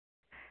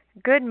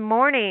Good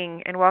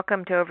morning and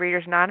welcome to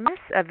Overeaters Anonymous,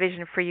 a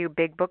Vision for You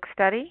Big Book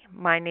study.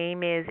 My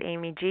name is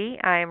Amy G.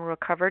 I am a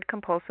recovered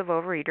compulsive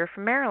overeater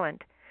from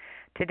Maryland.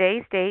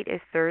 Today's date is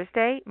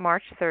Thursday,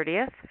 March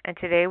 30th, and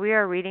today we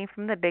are reading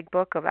from the Big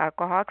Book of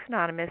Alcoholics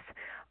Anonymous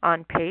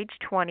on page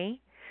 20,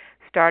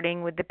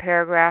 starting with the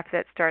paragraph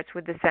that starts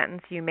with the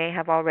sentence, "You may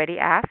have already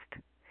asked."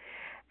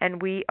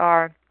 And we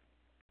are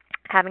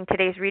having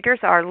today's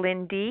readers are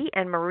Lynn D.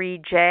 and Marie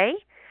J.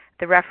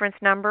 The reference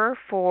number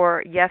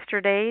for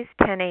yesterday's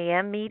 10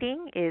 a.m.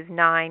 meeting is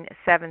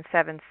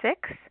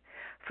 9776.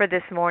 For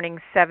this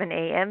morning's 7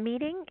 a.m.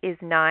 meeting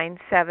is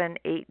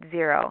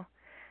 9780.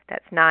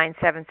 That's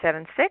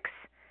 9776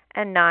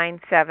 and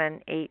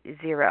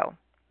 9780.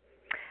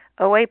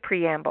 OA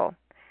Preamble.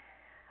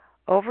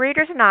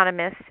 Overeaters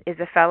Anonymous is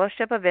a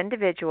fellowship of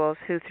individuals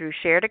who, through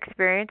shared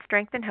experience,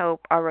 strength, and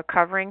hope, are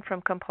recovering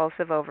from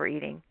compulsive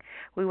overeating.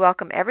 We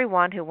welcome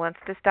everyone who wants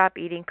to stop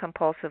eating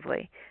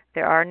compulsively.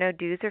 There are no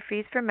dues or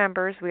fees for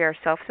members. We are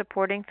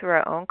self-supporting through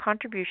our own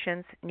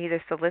contributions,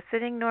 neither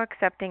soliciting nor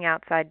accepting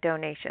outside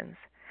donations.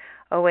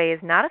 OA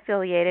is not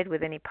affiliated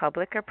with any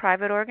public or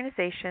private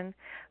organization,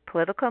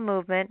 political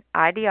movement,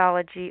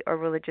 ideology, or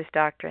religious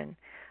doctrine.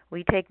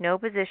 We take no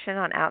position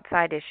on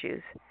outside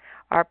issues.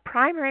 Our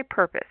primary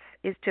purpose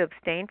is to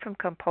abstain from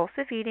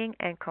compulsive eating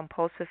and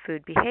compulsive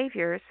food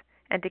behaviors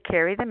and to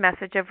carry the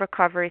message of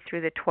recovery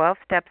through the 12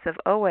 steps of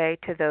OA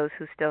to those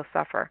who still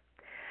suffer.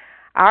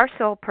 Our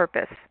sole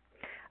purpose.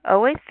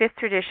 OA's fifth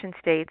tradition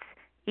states,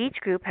 each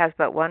group has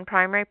but one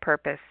primary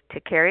purpose, to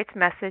carry its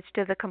message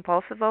to the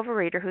compulsive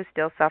overeater who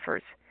still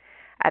suffers.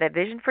 At a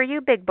Vision for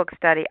You Big Book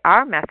study,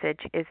 our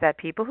message is that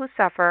people who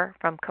suffer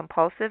from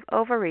compulsive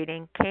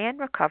overeating can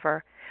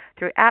recover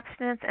through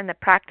abstinence and the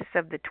practice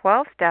of the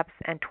 12 steps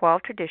and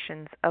 12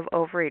 traditions of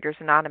Overeaters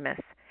Anonymous.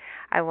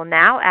 I will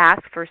now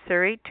ask for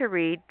Suri to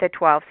read the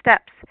 12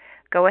 steps.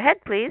 Go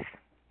ahead, please.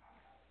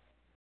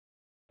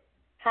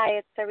 Hi,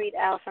 it's Sarit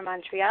L. from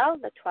Montreal,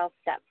 the 12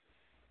 steps.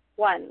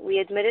 1. We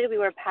admitted we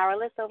were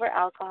powerless over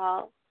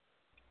alcohol,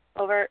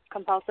 over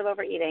compulsive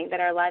overeating,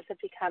 that our lives had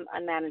become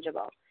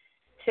unmanageable.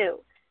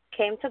 2.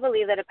 Came to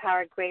believe that a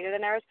power greater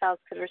than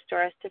ourselves could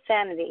restore us to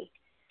sanity.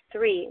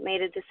 3.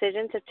 Made a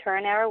decision to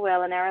turn our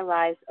will and our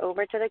lives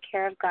over to the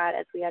care of God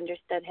as we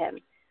understood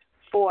Him.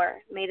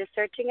 4. Made a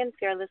searching and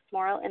fearless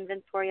moral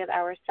inventory of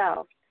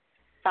ourselves.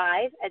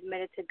 5.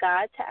 Admitted to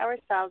God, to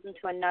ourselves, and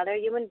to another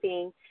human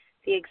being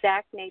the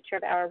exact nature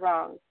of our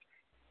wrongs.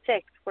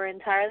 6. We're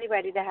entirely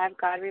ready to have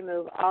God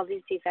remove all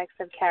these defects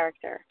of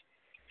character.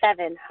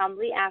 7.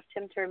 Humbly asked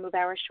Him to remove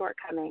our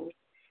shortcomings.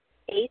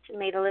 8.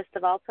 Made a list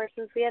of all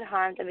persons we had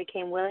harmed and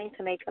became willing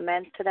to make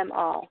amends to them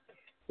all.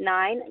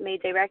 9.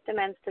 Made direct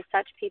amends to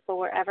such people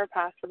wherever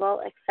possible,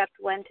 except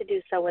when to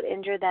do so would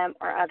injure them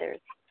or others.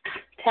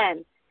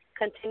 10.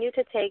 Continued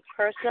to take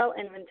personal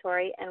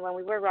inventory, and when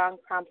we were wrong,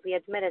 promptly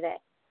admitted it.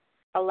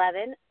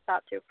 11.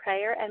 Sought through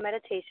prayer and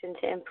meditation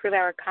to improve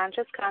our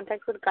conscious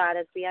contact with God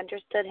as we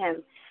understood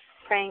Him,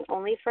 praying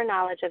only for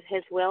knowledge of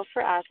His will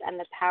for us and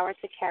the power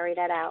to carry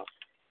that out.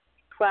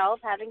 12.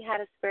 Having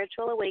had a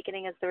spiritual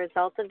awakening as the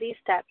result of these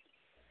steps,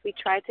 we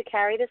tried to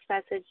carry this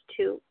message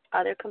to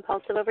other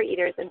compulsive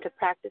overeaters and to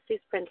practice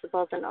these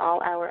principles in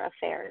all our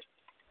affairs.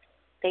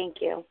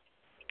 Thank you.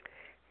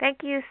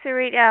 Thank you,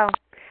 Sarit L.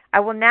 I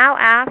will now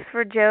ask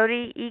for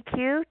Jody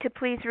EQ to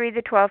please read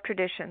the 12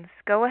 traditions.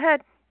 Go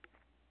ahead.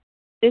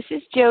 This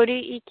is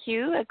Jody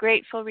EQ, a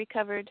grateful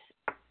recovered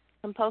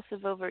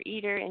compulsive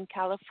overeater in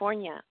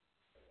California.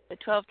 The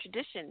 12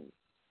 traditions.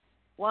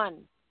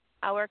 1.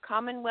 Our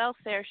common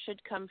welfare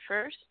should come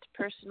first.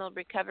 Personal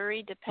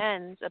recovery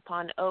depends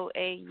upon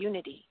OA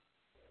unity.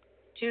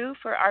 2.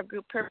 For our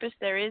group purpose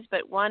there is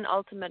but one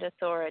ultimate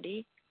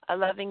authority, a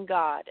loving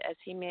God, as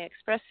He may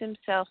express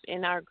Himself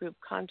in our group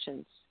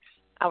conscience.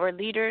 Our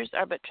leaders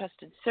are but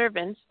trusted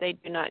servants, they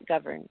do not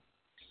govern.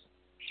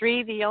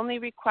 3. The only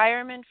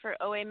requirement for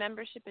OA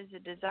membership is a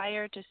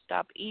desire to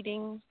stop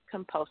eating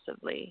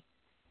compulsively.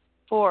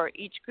 4.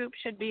 Each group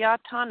should be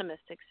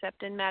autonomous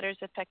except in matters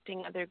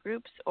affecting other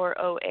groups or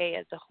OA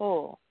as a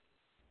whole.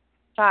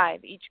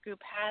 5. Each group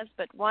has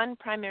but one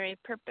primary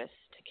purpose,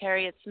 to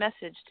carry its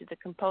message to the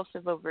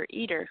compulsive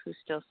overeater who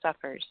still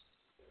suffers.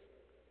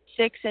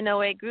 6. An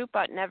OA group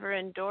ought never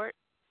endorse,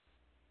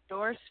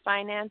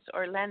 finance,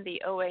 or lend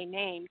the OA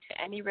name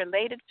to any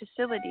related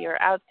facility or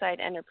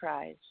outside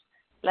enterprise,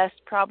 lest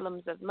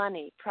problems of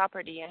money,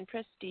 property, and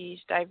prestige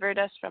divert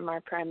us from our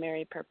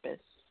primary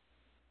purpose.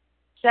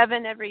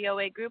 7. Every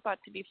OA group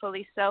ought to be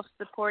fully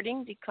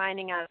self-supporting,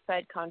 declining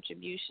outside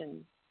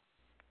contributions.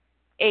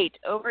 8.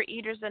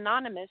 Overeaters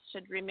Anonymous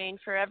should remain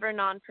forever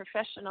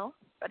non-professional,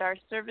 but our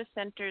service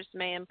centers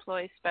may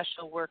employ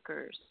special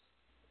workers.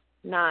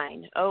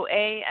 9.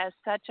 OA as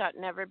such ought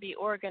never be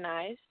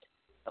organized,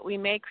 but we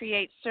may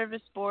create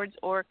service boards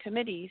or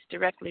committees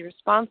directly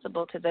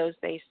responsible to those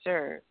they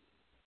serve.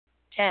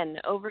 10.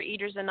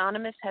 Overeaters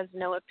Anonymous has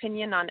no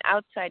opinion on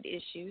outside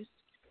issues,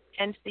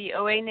 hence the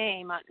OA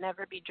name ought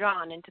never be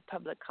drawn into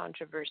public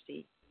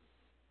controversy.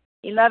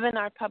 11.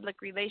 Our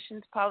public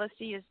relations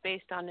policy is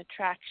based on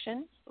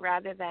attraction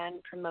rather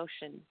than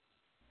promotion.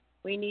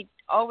 We need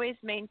always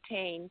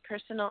maintain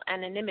personal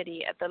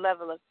anonymity at the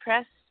level of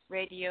press,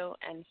 radio,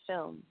 and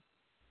film.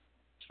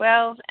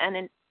 12.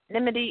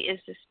 Anonymity is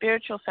the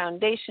spiritual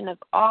foundation of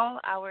all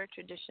our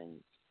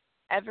traditions,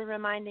 ever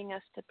reminding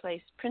us to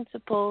place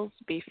principles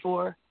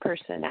before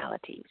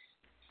personalities.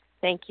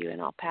 Thank you,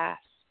 and I'll pass.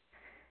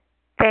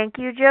 Thank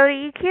you,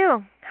 Jody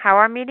EQ. How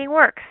our meeting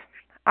works.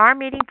 Our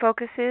meeting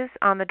focuses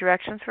on the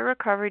directions for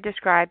recovery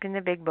described in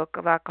the Big Book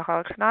of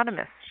Alcoholics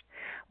Anonymous.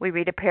 We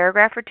read a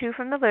paragraph or two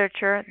from the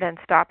literature, then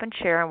stop and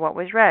share on what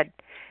was read.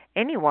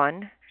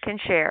 Anyone can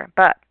share,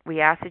 but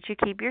we ask that you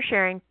keep your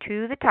sharing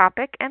to the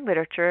topic and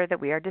literature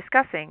that we are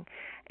discussing,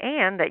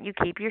 and that you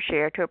keep your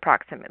share to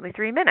approximately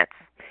 3 minutes.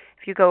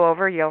 If you go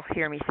over, you'll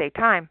hear me say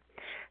time.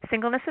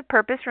 Singleness of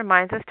purpose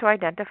reminds us to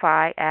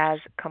identify as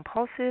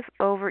compulsive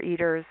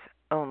overeaters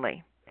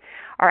only.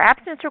 Our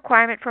abstinence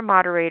requirement for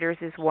moderators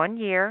is 1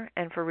 year,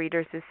 and for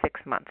readers is 6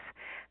 months.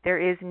 There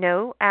is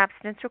no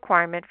abstinence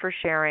requirement for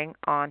sharing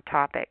on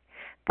topic.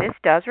 This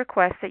does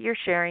request that your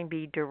sharing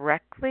be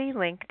directly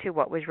linked to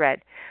what was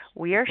read.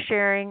 We are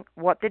sharing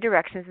what the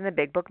directions in the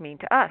Big Book mean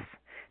to us.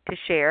 To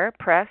share,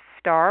 press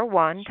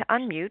 *1 to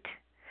unmute.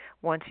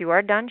 Once you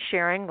are done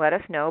sharing, let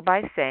us know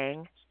by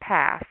saying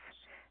pass.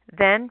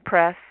 Then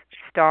press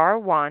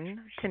 *1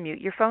 to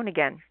mute your phone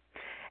again.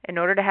 In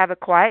order to have a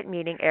quiet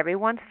meeting,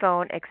 everyone's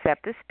phone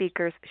except the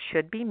speaker's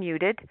should be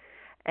muted,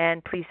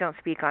 and please don't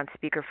speak on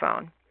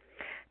speakerphone.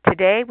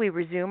 Today, we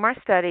resume our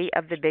study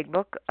of the Big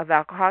Book of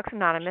Alcoholics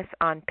Anonymous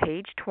on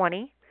page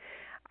 20.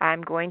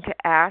 I'm going to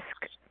ask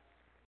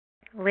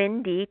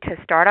Lynn D. to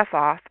start us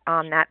off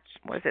on that,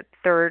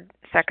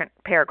 second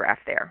paragraph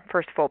there,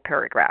 first full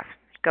paragraph.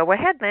 Go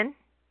ahead, Lynn.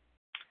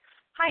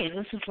 Hi,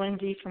 this is Lynn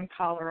D. from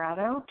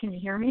Colorado. Can you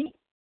hear me?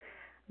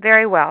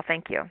 Very well,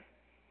 thank you.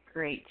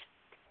 Great.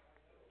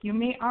 You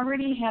may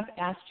already have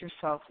asked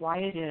yourself why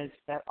it is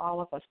that all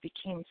of us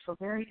became so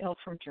very ill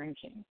from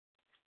drinking.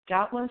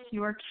 Doubtless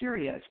you are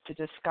curious to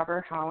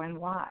discover how and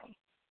why.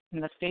 In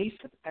the face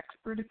of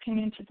expert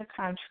opinion to the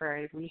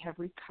contrary, we have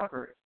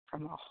recovered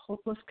from a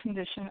hopeless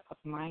condition of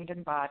mind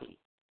and body.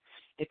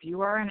 If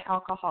you are an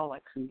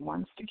alcoholic who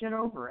wants to get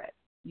over it,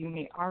 you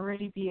may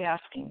already be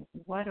asking,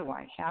 what do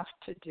I have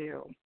to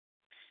do?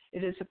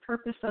 It is the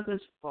purpose of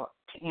this book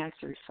to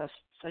answer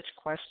such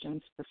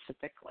questions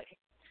specifically.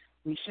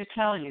 We should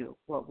tell you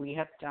what we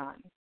have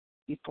done.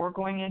 Before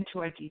going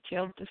into a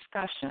detailed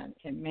discussion,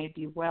 it may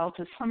be well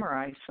to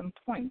summarize some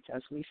points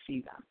as we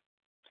see them.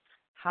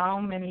 How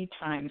many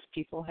times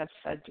people have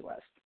said to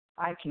us,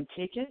 I can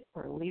take it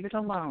or leave it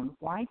alone.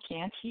 Why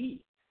can't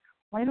he?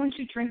 Why don't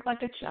you drink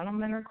like a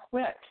gentleman or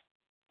quit?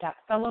 That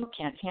fellow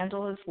can't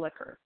handle his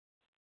liquor.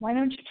 Why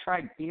don't you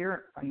try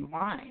beer and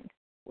wine?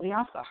 Lay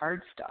off the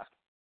hard stuff.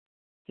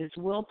 His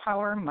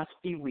willpower must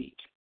be weak.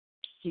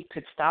 He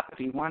could stop if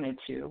he wanted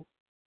to.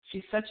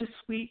 She's such a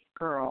sweet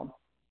girl.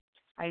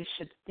 I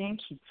should think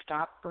he'd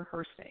stop for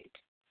her sake.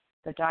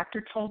 The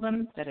doctor told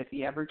him that if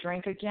he ever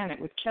drank again, it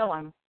would kill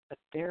him. But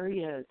there he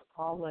is,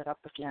 all lit up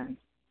again.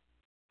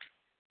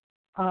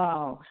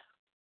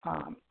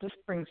 This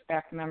brings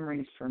back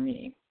memories for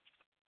me.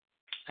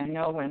 I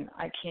know when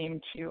I came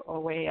to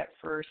OA at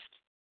first,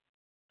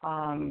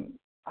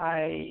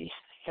 I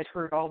had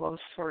heard all those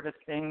sort of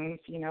things,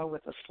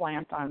 with a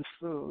slant on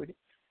food.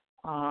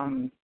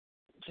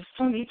 Just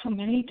don't eat so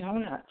many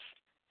donuts.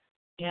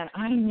 And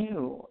I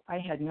knew I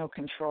had no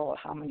control of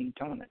how many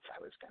donuts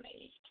I was going to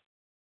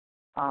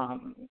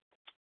eat.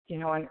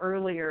 And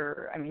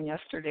earlier,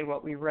 yesterday,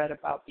 what we read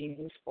about being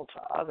useful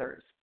to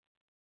others,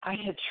 I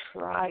had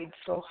tried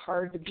so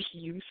hard to be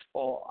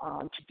useful,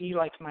 to be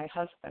like my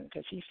husband,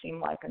 because he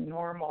seemed like a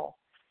normal,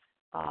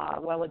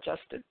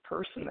 well-adjusted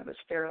person that was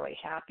fairly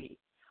happy.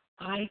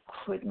 I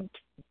couldn't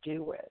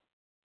do it.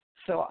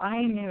 So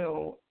I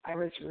knew I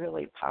was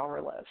really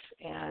powerless,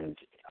 and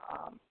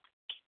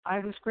I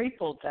was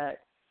grateful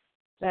that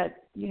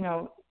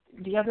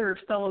the other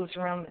fellows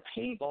around the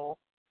table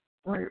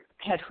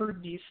had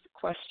heard these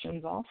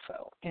questions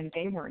also, and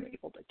they weren't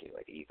able to do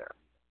it either.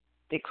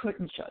 They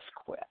couldn't just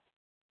quit.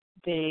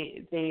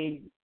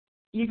 They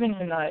even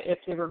if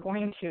they were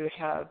going to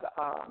have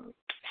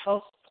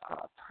health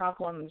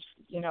problems,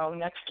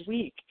 next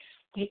week,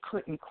 they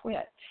couldn't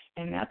quit,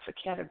 and that's the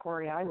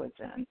category I was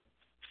in.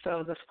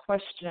 So this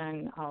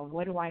question,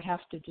 what do I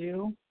have to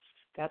do?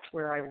 That's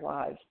where I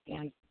was,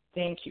 and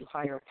thank you,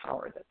 higher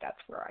power,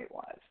 that's where I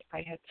was.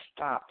 I had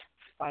stopped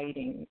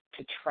fighting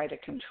to try to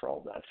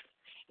control this,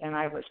 and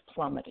I was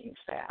plummeting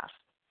fast.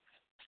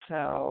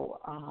 So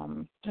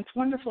it's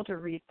wonderful to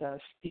read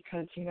this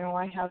because,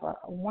 I have a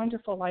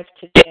wonderful life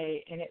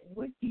today, and it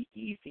would be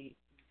easy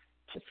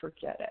to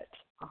forget it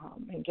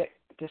and get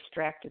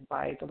distracted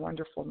by the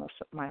wonderfulness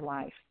of my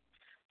life.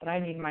 But I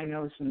need my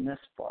nose in this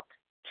book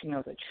to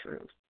know the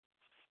truth.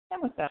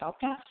 And with that, I'll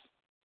pass.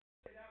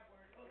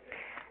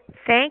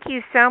 Thank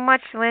you so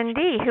much,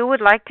 Lindy. Who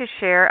would like to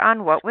share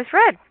on what was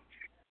read?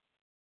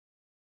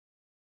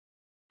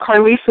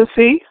 Carlisa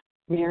C.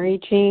 Mary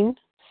Jean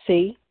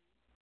C.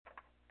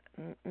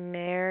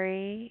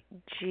 Mary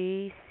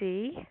G.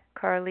 C.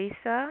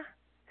 Carlisa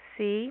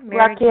C.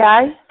 Lucky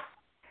I.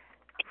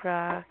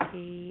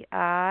 Rocky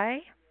I.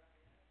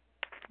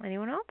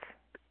 Anyone else?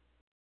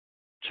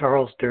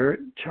 Charles D.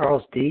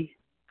 Charles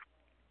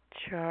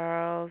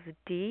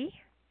D.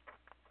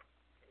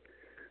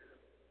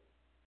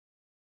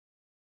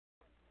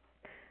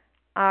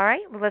 All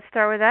right, well, let's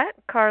start with that.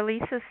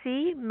 Carlisa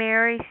C.,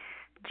 Mary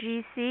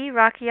G.C.,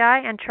 Rocky I.,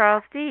 and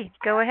Charles D.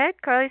 Go ahead,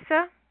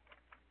 Carlisa.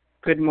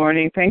 Good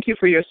morning. Thank you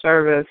for your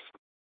service.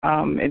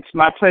 It's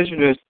my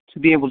pleasure to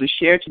be able to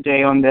share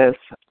today on this.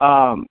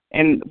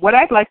 And what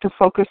I'd like to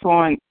focus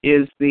on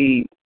is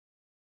the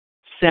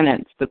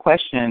sentence, the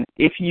question.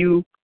 If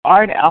you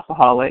are an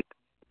alcoholic,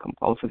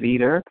 compulsive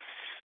eater,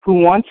 who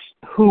wants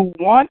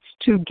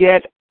to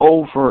get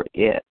over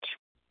it,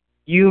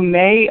 you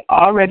may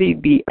already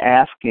be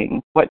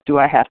asking, what do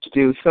I have to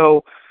do?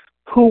 So,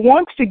 who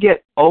wants to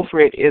get over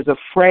it is a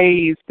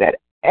phrase that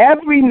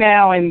every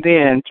now and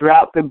then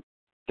throughout the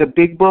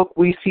big book,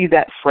 we see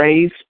that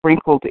phrase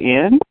sprinkled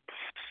in,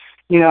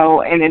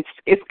 and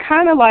it's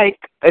kind of like,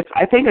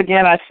 I think,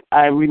 again,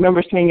 I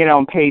remember seeing it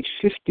on page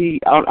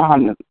 50,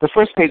 on the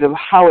first page of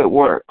How It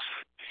Works,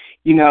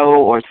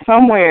 or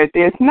somewhere.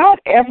 There's not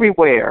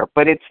everywhere,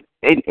 but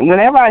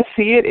whenever I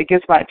see it, it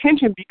gets my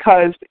attention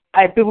because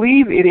I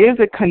believe it is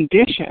a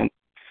condition,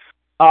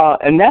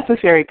 a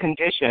necessary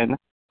condition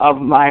of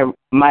my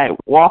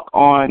walk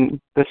on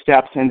the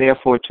steps and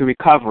therefore to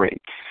recovery.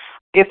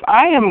 If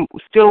I am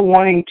still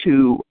wanting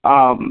to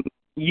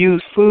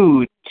use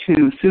food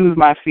to soothe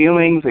my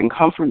feelings and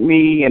comfort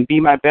me and be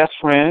my best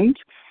friend,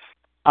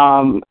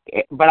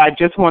 but I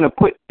just want to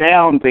put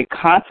down the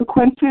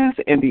consequences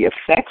and the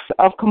effects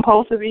of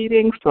compulsive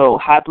eating, so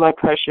high blood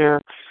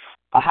pressure,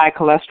 high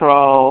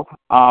cholesterol,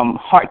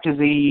 heart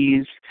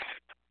disease,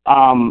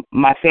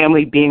 my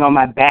family being on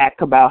my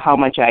back about how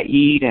much I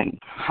eat and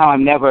how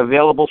I'm never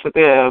available for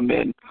them,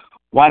 and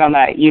why don't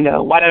I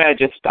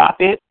just stop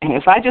it? And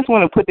if I just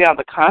want to put down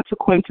the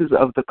consequences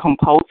of the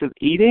compulsive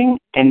eating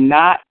and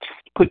not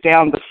put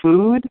down the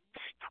food,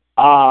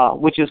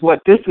 which is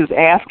what this is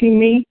asking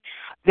me,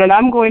 then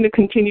I'm going to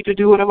continue to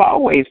do what I've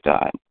always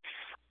done.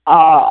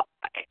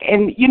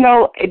 And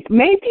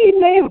maybe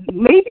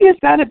it's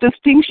not a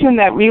distinction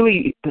that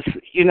really,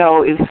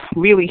 is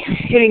really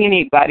hitting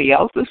anybody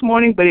else this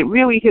morning, but it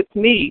really hits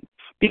me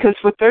because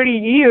for 30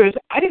 years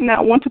I did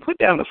not want to put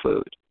down the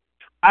food.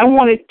 I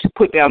wanted to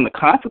put down the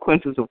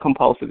consequences of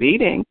compulsive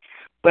eating,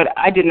 but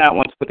I did not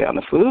want to put down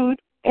the food,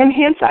 and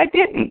hence I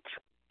didn't.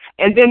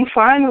 And then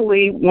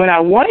finally, when I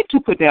wanted to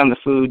put down the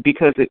food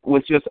because it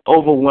was just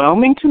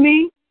overwhelming to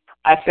me,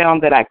 I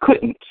found that I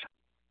couldn't.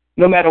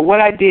 No matter what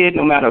I did,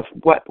 no matter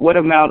what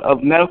amount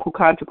of medical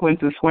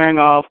consequences, swearing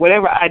off,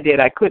 whatever I did,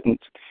 I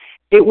couldn't.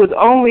 It was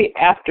only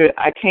after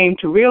I came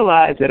to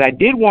realize that I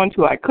did want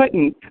to, I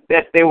couldn't,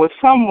 that there was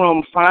some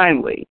room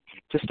finally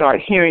to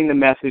start hearing the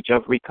message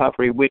of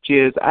recovery, which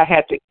is I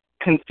had to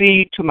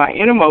concede to my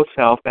innermost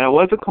self that I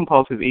was a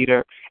compulsive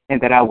eater and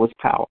that I was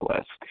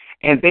powerless.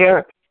 And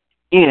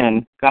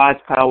therein, God's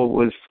power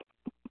was,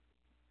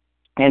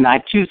 and I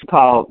choose to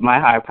call my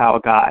higher power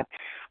God.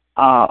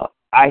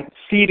 I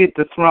ceded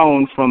the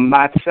throne from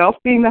myself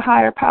being the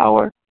higher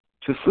power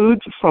to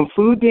food, from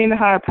food being the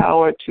higher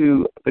power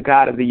to the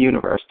God of the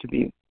universe to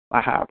be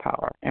my higher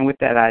power. And with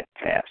that, I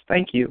pass.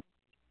 Thank you.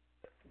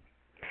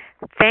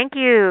 Thank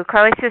you,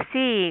 Carlisa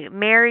C.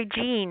 Mary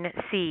Jean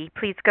C.,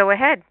 please go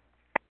ahead.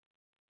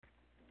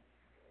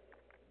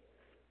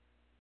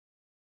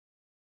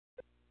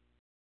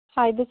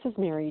 Hi, this is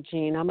Mary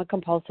Jean. I'm a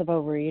compulsive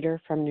overeater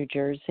from New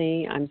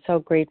Jersey. I'm so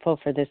grateful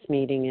for this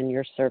meeting and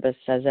your service,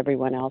 as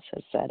everyone else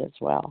has said as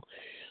well.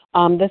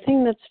 The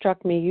thing that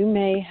struck me, you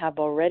may have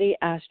already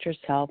asked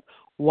yourself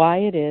why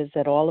it is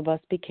that all of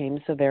us became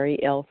so very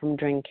ill from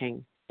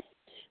drinking.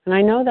 And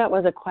I know that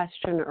was a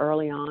question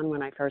early on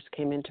when I first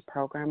came into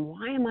program.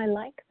 Why am I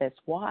like this?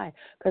 Why?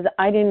 Because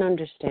I didn't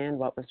understand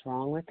what was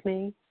wrong with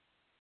me.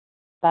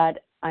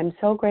 But I'm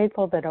so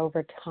grateful that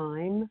over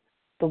time,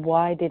 the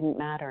why didn't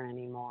matter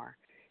anymore.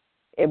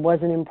 It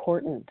wasn't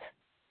important.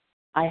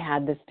 I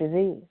had this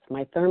disease.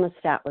 My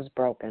thermostat was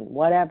broken,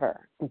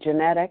 whatever.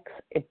 Genetics,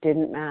 it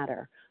didn't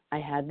matter. I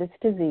had this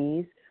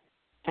disease,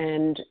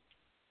 and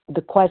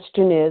the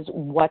question is,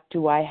 what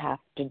do I have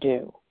to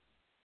do?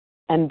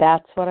 And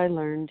that's what I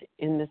learned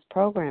in this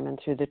program and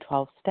through the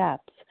 12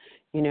 steps.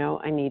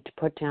 I need to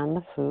put down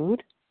the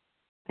food.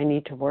 I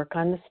need to work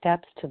on the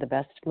steps to the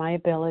best of my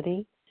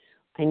ability.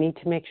 I need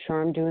to make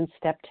sure I'm doing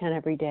step 10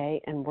 every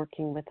day and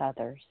working with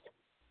others.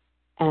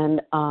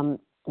 And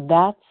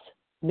that's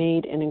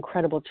made an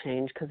incredible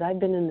change because I've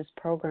been in this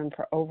program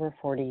for over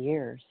 40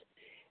 years.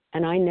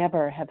 And I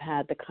never have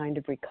had the kind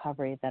of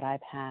recovery that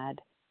I've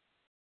had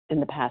in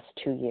the past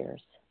 2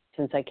 years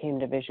since I came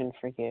to Vision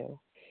for You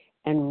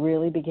and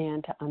really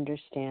began to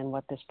understand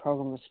what this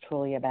program was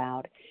truly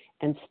about.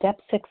 And step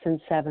 6 and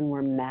 7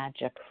 were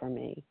magic for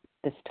me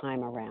this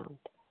time around,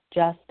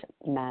 just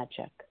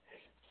magic.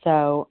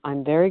 So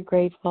I'm very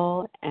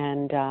grateful,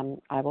 and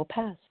I will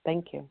pass.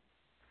 Thank you.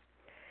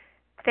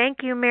 Thank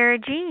you, Mary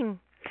Jean.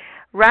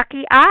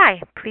 Rocky I.,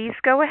 please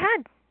go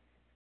ahead.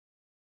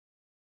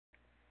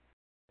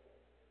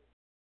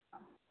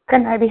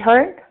 Can I be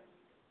heard?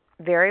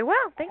 Very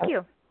well, thank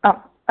you.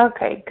 Oh,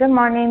 okay. Good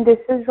morning. This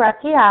is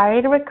Rocky. I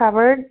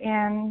recovered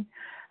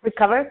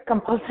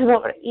compulsive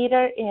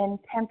overeater in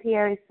Tempe,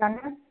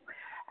 Arizona.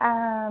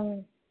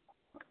 I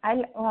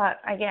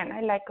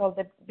like all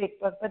the big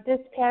book, but this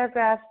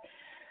paragraph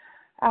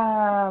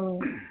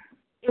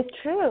is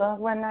true.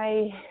 When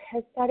I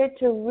started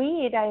to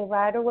read, I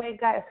right away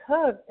got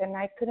hooked, and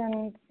I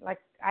couldn't,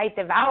 I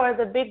devoured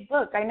the big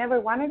book. I never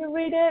wanted to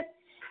read it,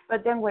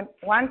 but then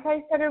once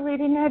I started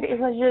reading it, it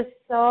was just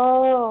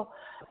so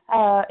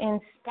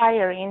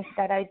inspiring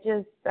that I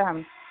just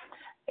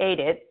ate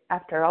it.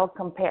 After all,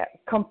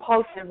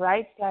 compulsive,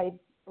 right? So I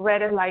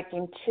read it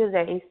in 2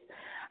 days.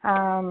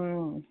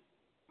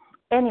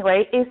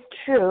 Anyway, it's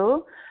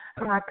true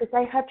because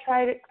I had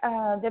tried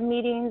the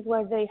meetings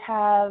where they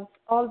have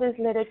all this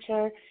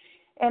literature,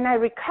 and I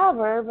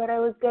recovered, but I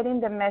was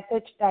getting the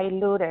message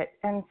diluted.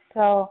 And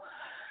so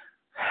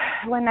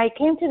when I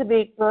came to the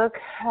big book,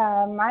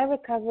 my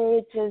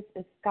recovery just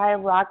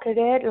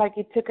skyrocketed.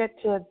 It took it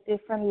to a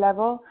different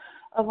level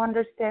of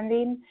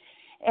understanding.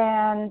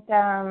 And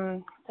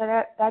so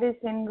that is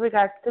in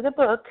regards to the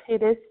book.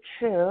 It is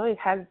true. It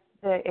has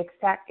the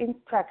exact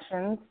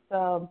instructions,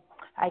 so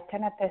I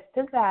can attest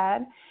to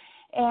that.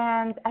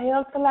 And I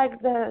also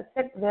like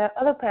the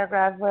other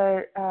paragraph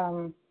where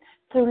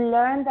to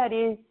learn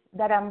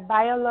that I'm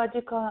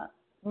biological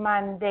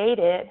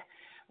mandated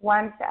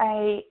once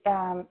I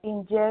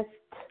ingest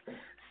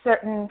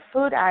certain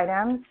food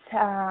items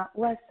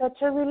was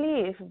such a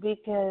relief,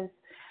 because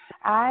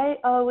I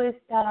always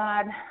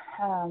thought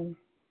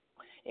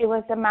it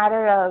was a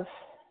matter of,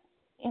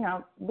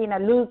 being a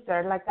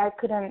loser, I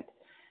couldn't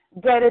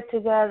get it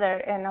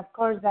together. And of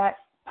course that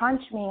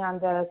punched me on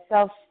the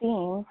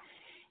self-esteem.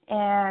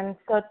 And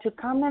so to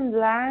come and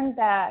learn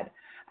that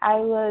I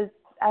was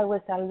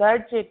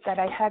allergic, that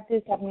I had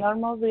these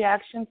abnormal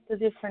reactions to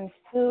different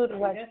food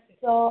was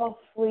so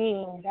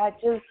freeing. That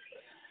just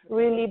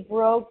really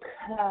broke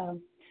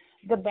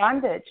the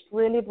bondage,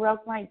 really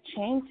broke my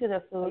chain to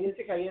the food.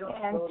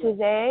 And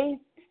today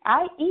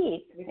I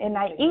eat, and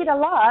I eat a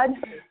lot.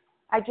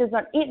 I just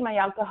don't eat my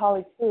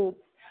alcoholic foods.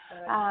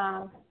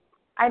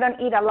 I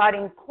don't eat a lot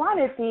in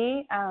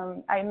quantity.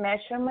 I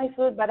measure my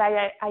food, but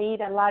I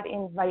eat a lot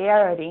in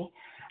variety,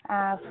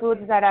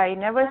 foods that I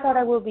never thought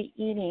I would be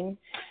eating.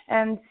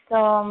 And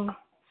so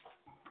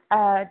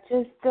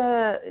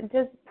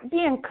just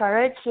be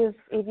encouraged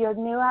if you're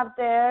new out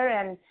there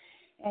and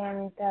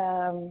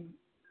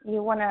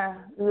you want to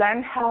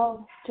learn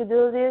how to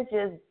do this,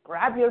 just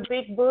grab your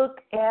big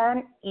book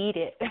and eat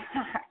it.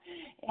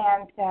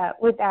 And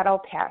with that,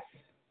 I'll pass.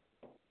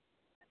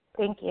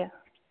 Thank you.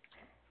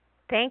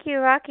 Thank you,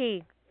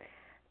 Rocky.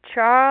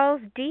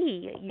 Charles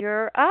D.,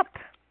 you're up.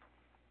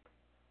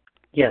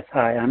 Yes,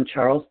 hi, I'm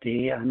Charles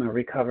D. I'm a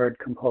recovered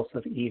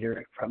compulsive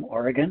eater from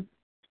Oregon.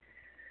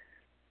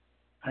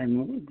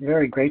 I'm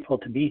very grateful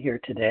to be here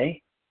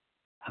today.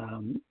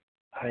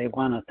 I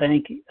want to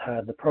thank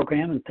the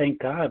program and thank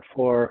God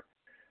for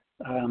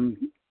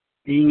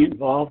being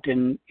involved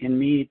in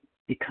me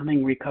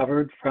becoming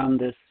recovered from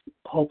this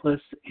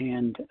hopeless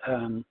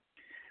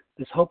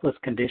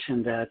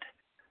condition that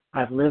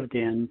I've lived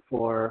in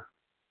for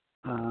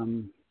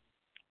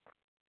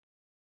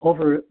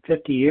over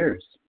 50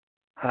 years.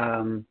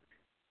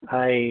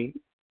 I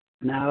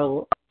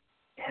now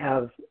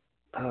have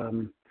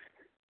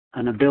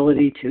an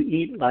ability to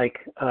eat like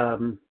a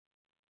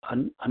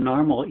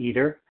normal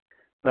eater,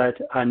 but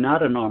I'm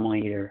not a normal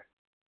eater.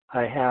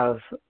 I have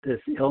this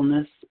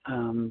illness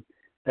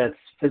that's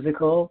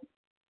physical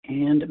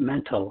and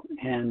mental,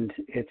 and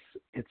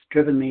it's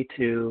driven me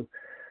to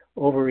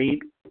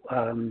overeat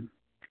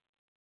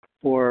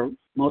for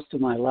most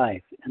of my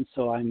life, and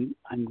so I'm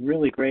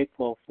really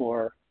grateful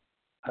for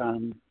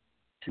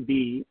to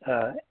be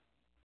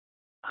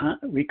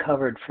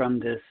recovered from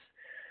this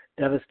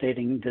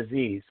devastating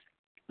disease.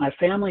 My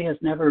family has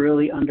never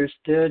really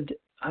understood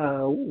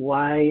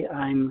why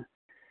I'm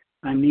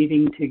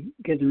needing to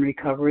get in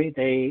recovery.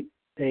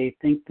 They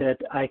think that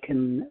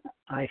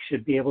I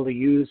should be able to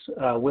use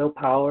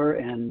willpower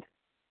and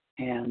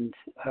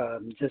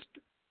just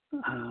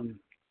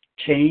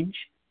change,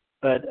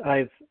 but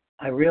I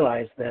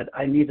realized that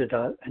I needed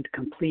a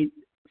complete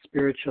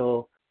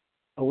spiritual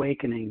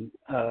awakening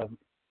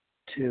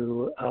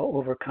to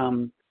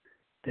overcome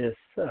this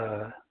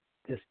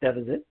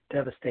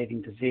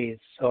devastating disease.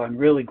 So I'm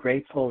really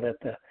grateful that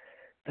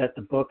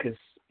the book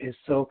is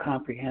so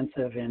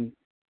comprehensive in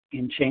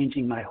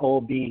changing my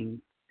whole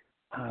being.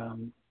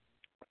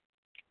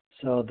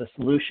 So the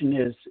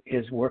solution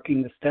is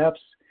working the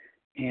steps,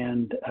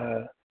 and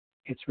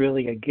it's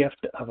really a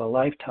gift of a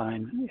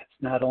lifetime.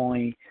 It's not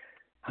only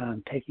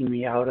taking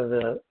me out of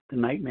the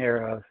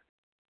nightmare of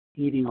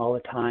eating all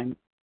the time,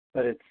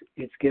 but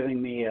it's giving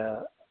me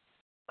a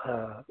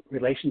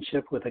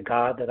relationship with a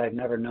God that I've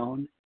never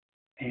known,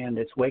 and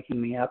it's waking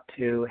me up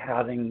to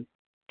having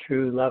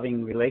true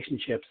loving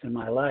relationships in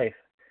my life.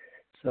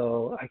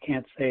 So I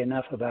can't say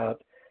enough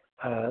about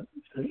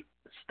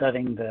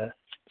studying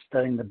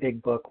the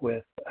big book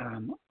with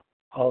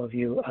all of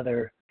you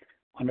other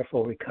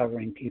wonderful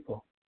recovering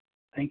people.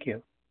 Thank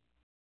you.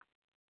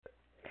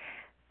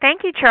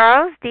 Thank you,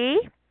 Charles D.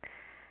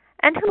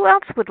 And who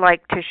else would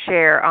like to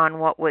share on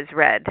what was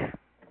read?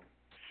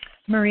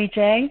 Marie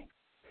J.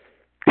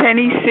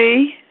 Penny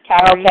C.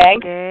 Carol Marie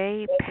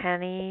K. J.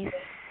 Penny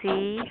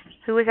C.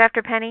 Who was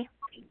after Penny?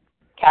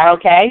 Carol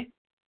K.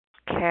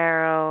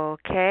 Carol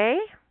K.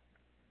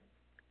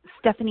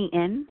 Stephanie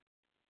N.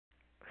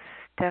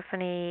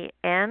 Stephanie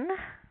N.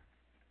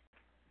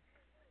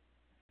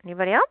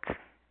 Anybody else?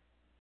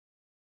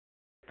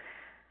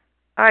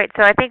 All right,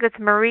 so I think it's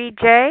Marie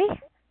J.,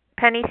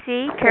 Penny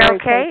C., Carol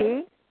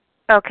K.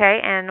 Okay,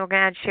 and we're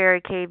going to add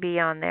Sherry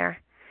KB on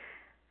there.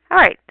 All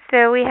right,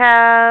 so we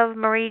have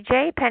Marie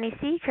J., Penny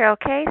C., Carol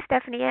K.,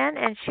 Stephanie N.,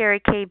 and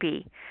Sherry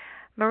KB.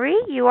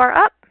 Marie, you are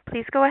up.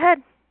 Please go ahead.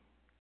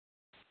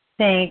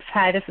 Thanks.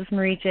 Hi, this is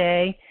Marie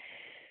J.,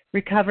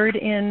 recovered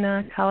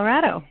in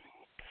Colorado.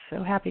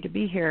 So happy to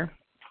be here.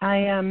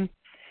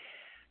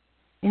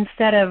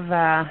 Instead of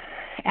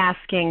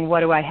asking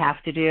what do I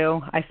have to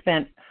do, I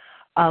spent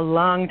a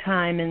long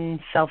time in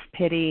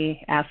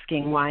self-pity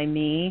asking why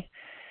me.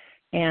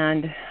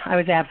 And I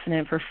was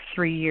abstinent for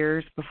 3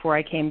 years before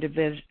I came to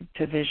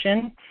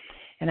Vision.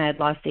 And I had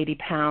lost 80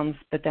 pounds,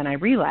 but then I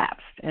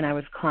relapsed and I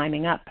was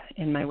climbing up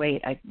in my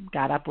weight. I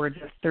got upwards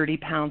of 30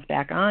 pounds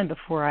back on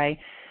before I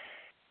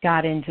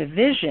got into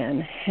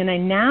Vision. And I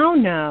now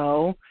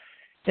know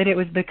that it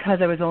was because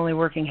I was only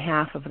working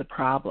half of the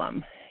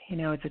problem. You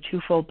know, it's a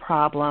twofold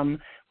problem.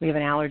 We have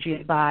an allergy of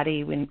the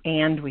body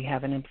and we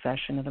have an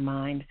obsession of the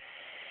mind.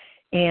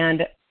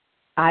 And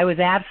I was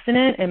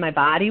abstinent and my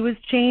body was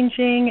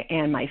changing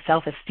and my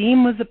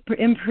self-esteem was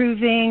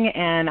improving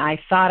and I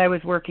thought I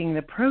was working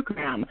the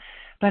program,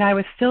 but I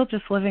was still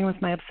just living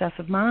with my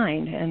obsessive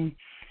mind and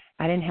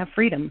I didn't have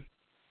freedom.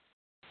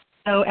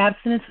 So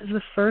abstinence is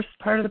the first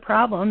part of the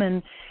problem,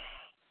 and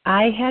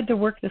I had to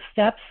work the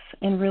steps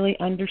and really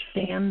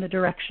understand the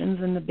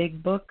directions in the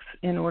big books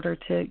in order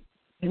to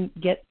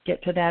get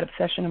to that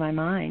obsession of my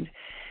mind.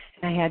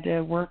 And I had to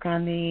work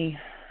on the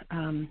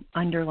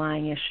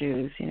underlying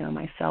issues, you know,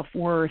 my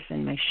self-worth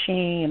and my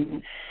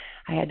shame.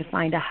 I had to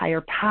find a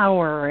higher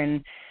power,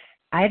 and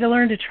I had to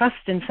learn to trust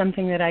in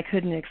something that I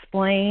couldn't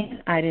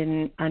explain, I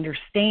didn't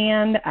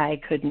understand, I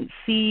couldn't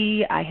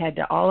see. I had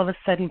to all of a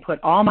sudden put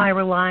all my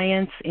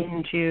reliance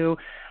into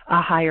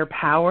a higher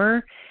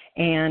power,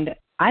 and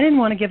I didn't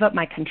want to give up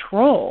my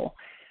control.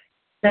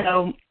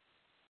 So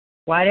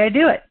why did I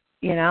do it?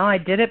 You know, I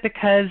did it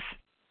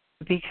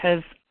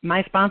because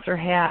my sponsor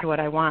had what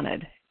I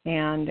wanted,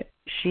 and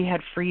she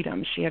had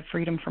freedom. She had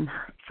freedom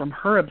from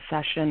her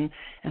obsession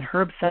and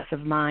her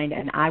obsessive mind,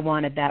 and I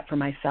wanted that for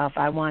myself.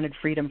 I wanted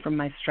freedom from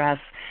my stress,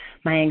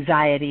 my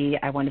anxiety.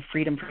 I wanted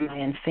freedom from my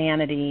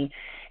insanity.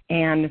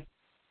 And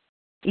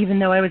even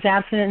though I was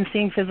abstinent and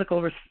seeing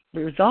physical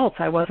results,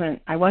 I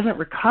wasn't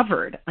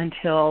recovered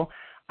until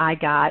I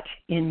got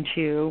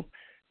into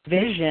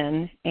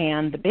Vision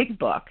and the big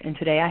book. And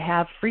today I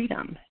have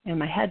freedom, and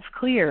my head's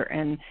clear.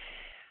 And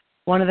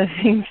one of the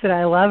things that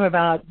I love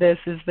about this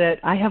is that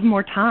I have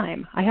more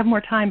time. I have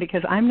more time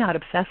because I'm not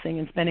obsessing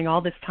and spending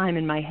all this time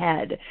in my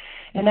head.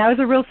 And that was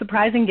a real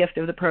surprising gift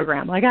of the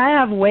program. Like, I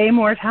have way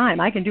more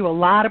time. I can do a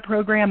lot of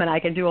program and I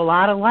can do a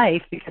lot of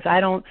life because I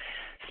don't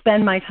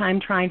spend my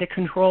time trying to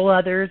control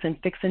others and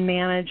fix and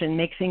manage and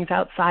make things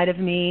outside of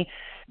me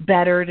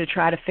better to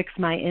try to fix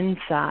my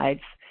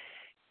insides.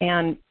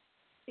 And,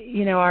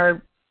 you know,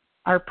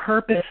 our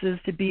purpose is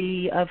to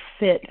be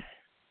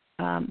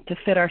to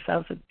fit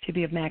ourselves to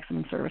be of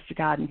maximum service to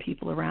God and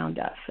people around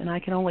us. And I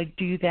can only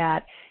do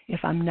that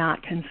if I'm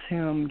not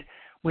consumed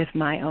with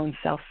my own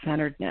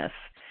self-centeredness.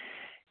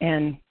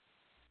 And,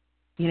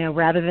 you know,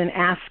 rather than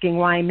asking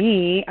why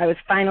me, I was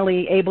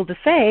finally able to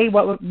say,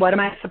 what am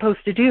I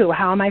supposed to do?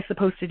 How am I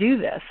supposed to do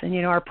this? And,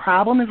 you know, our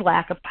problem is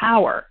lack of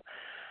power.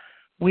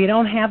 We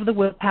don't have the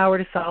willpower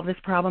to solve this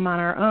problem on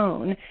our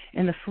own,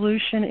 and the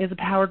solution is a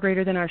power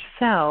greater than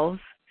ourselves.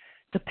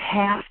 The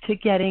path to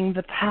getting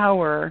the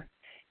power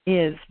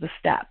is the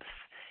steps,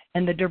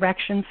 and the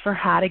directions for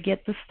how to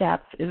get the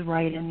steps is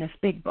right in this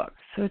big book.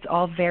 So it's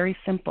all very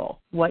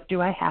simple. What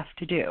do I have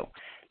to do?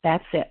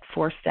 That's it,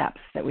 4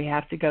 steps that we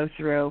have to go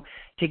through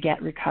to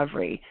get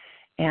recovery.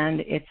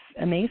 And it's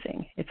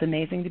amazing. It's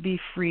amazing to be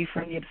free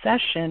from the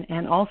obsession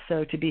and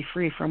also to be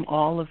free from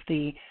all of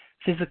the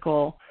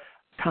physical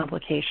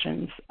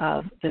complications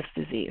of this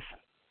disease.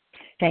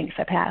 Thanks,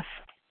 I pass.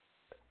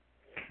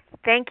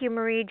 Thank you,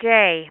 Marie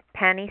J.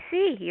 Penny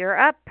C., you're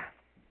up.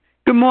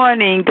 Good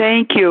morning.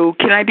 Thank you.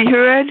 Can I be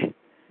heard?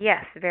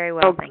 Yes, very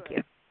well. Thank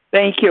you.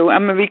 Thank you.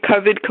 I'm a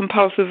recovered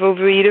compulsive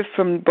overeater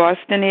from the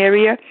Boston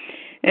area,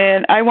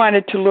 and I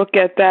wanted to look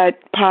at that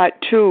part,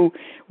 too,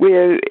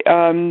 where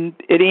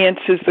it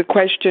answers the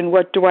question,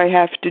 what do I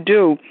have to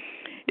do?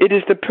 It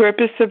is the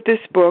purpose of this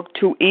book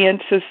to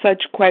answer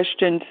such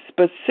questions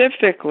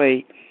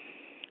specifically,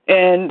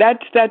 and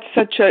that's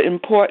such an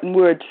important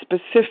word,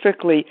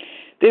 specifically.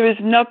 There is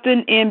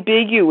nothing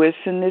ambiguous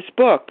in this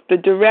book. The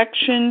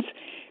directions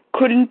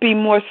couldn't be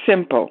more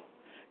simple.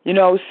 You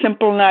know,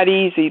 simple, not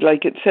easy,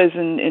 like it says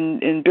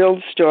in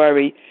Bill's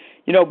story.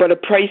 but a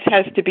price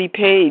has to be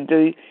paid,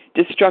 the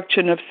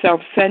destruction of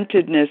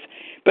self-centeredness.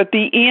 But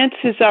the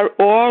answers are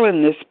all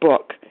in this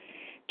book.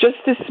 Just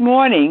this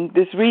morning,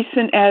 this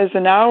recent as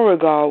an hour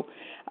ago,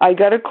 I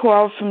got a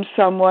call from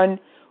someone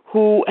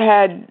who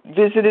had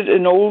visited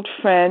an old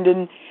friend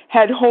and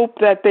had hoped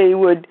that they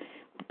would,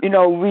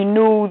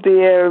 renew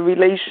their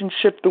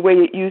relationship the way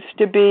it used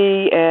to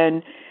be,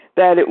 and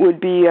that it would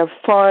be a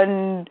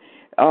fun,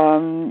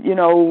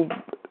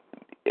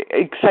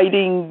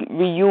 exciting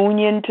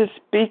reunion to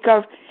speak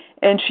of.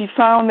 And she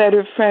found that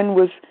her friend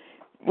was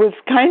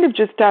kind of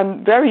just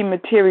very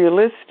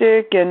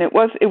materialistic, and it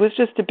was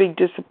just a big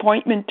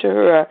disappointment to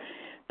her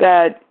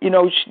that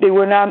they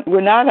were not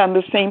on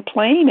the same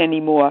plane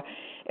anymore.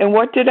 And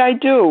what did I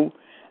do?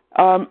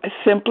 I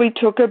simply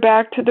took her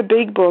back to the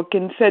big book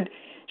and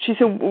she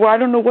said, well, I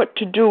don't know what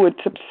to do.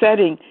 It's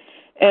upsetting.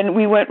 And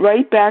we went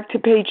right back to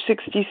page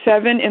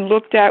 67 and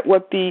looked at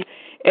what the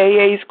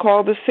AAs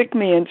call the sick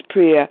man's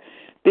prayer.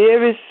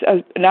 There is,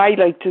 and I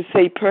like to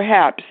say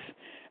perhaps,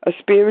 a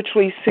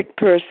spiritually sick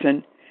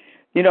person.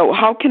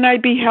 How can I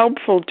be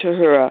helpful to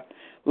her?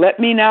 Let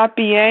me not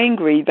be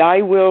angry.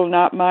 Thy will,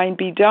 not mine,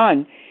 be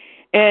done.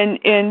 And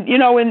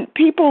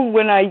people,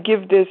 when I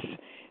give this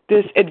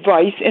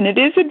advice, and it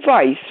is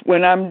advice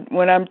when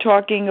I'm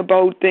talking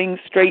about things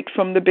straight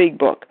from the big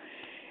book,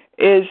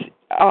 is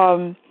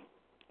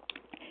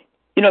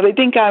they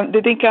think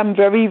I'm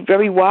very,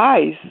 very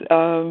wise,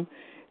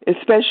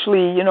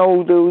 especially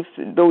those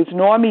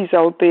normies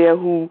out there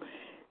who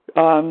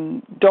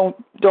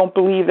don't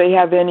believe they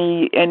have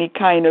any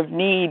kind of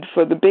need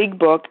for the big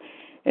book,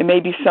 and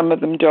maybe some of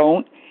them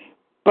don't.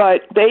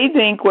 But they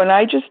think when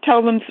I just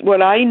tell them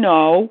what I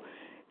know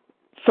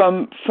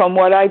from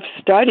what I've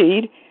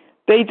studied,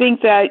 they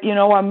think that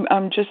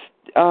I'm just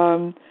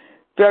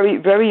very,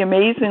 very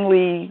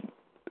amazingly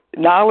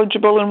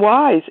knowledgeable and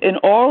wise. And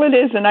all it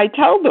is, and I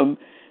tell them,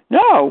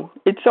 no,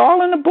 it's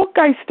all in a book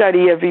I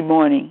study every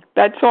morning.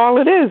 That's all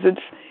it is.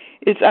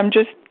 It's I'm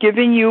just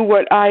giving you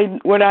what I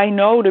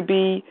know to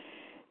be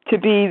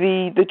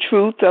the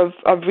truth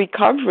of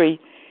recovery.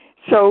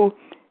 So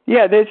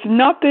yeah, there's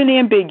nothing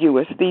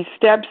ambiguous. These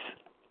steps,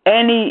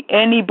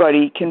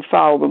 anybody can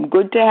follow them.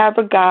 Good to have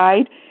a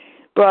guide,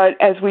 but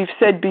as we've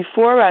said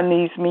before on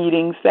these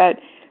meetings, that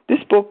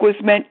this book was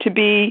meant to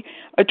be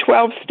a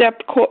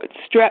 12-step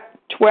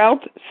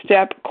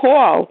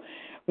call,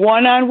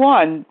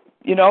 one-on-one.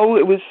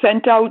 It was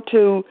sent out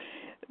to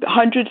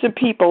hundreds of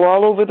people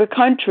all over the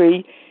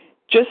country,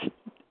 just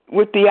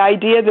with the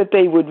idea that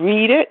they would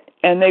read it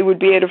and they would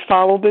be able to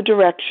follow the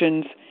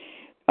directions.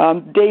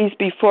 Days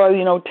before,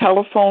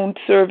 telephone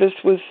service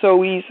was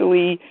so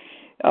easily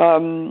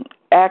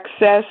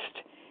accessed.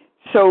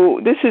 So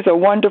this is a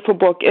wonderful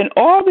book. And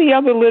all the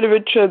other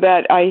literature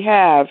that I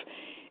have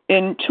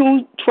in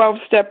 2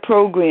 12-step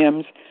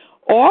programs,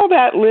 all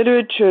that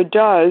literature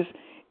does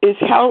is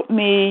help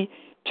me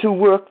to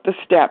work the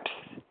steps.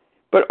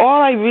 But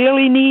all I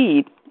really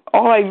need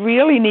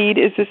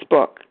is this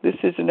book. This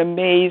is an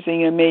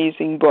amazing,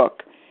 amazing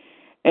book.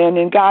 And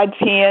in God's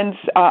hands,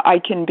 I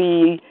can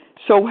be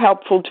so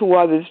helpful to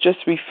others just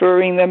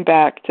referring them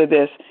back to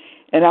this.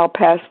 And I'll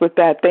pass with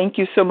that. Thank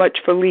you so much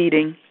for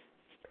leading.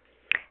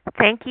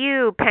 Thank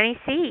you, Penny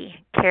C.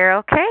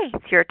 Carol K.,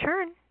 it's your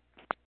turn.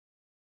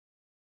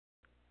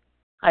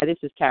 Hi, this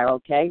is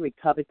Carol K.,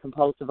 recovered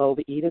compulsive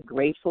overeater,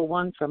 grateful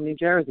one from New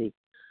Jersey.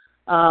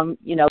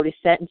 This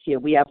sentence here,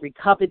 we have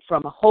recovered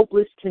from a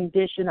hopeless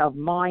condition of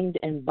mind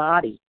and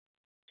body.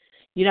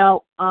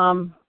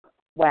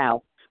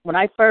 Wow. When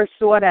I first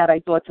saw that, I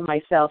thought to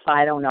myself,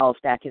 I don't know if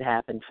that could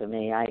happen for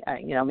me. I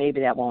maybe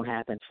that won't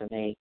happen for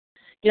me.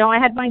 I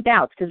had my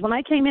doubts because when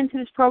I came into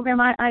this program,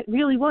 I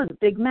really was a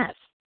big mess.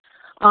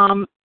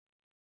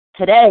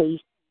 Today,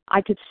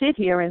 I could sit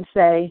here and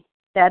say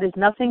that is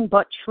nothing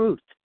but truth,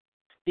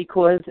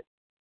 because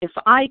if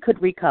I could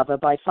recover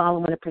by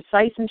following the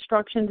precise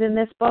instructions in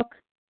this book,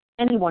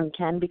 anyone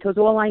can, because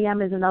all I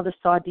am is another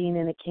sardine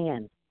in a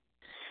can.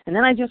 And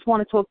then I just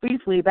want to talk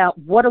briefly about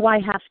what do I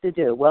have to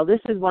do. Well,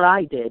 this is what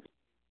I did.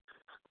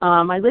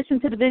 I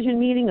listened to the vision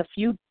meeting a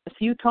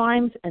few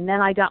times, and then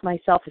I got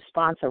myself a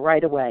sponsor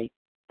right away.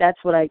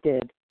 That's what I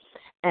did.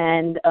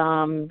 And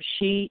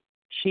she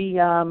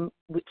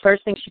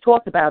first thing she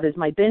talked about is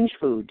my binge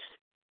foods.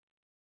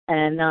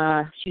 And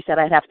she said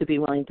I'd have to be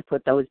willing to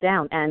put those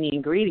down. And the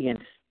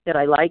ingredients. Did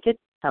I like it?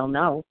 Hell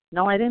no.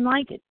 No, I didn't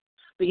like it.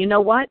 But you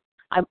know what?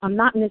 I'm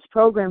not in this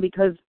program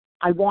because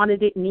I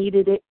wanted it,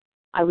 needed it.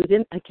 I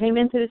came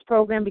into this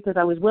program because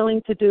I was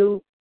willing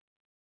to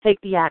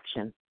take the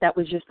action. That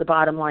was just the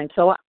bottom line.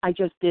 So I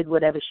just did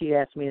whatever she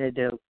asked me to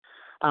do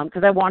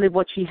because I wanted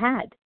what she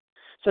had.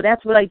 So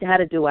that's what I had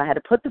to do. I had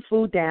to put the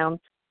food down.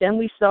 Then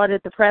we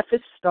started the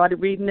preface,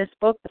 started reading this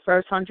book, the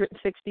first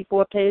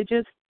 164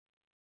 pages.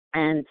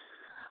 And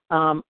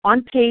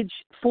on page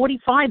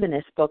 45 in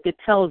this book, it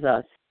tells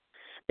us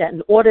that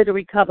in order to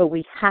recover,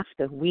 we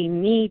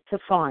need to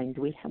find,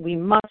 we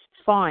must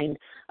find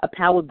a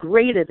power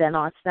greater than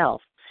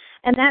ourselves.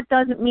 And that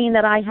doesn't mean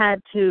that I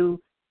had to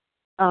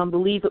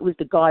believe it was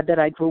the God that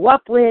I grew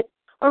up with,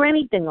 or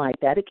anything like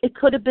that. It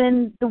could have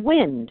been the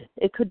wind.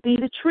 It could be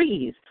the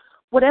trees.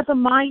 Whatever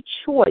my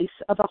choice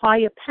of a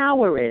higher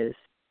power is,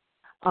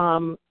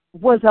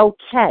 was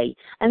okay.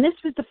 And this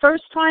was the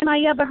first time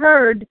I ever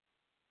heard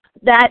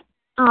that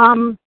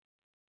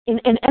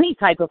in any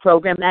type of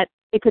program that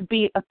it could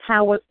be a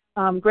power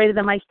greater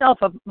than myself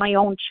of my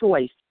own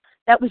choice.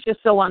 That was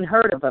just so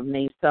unheard of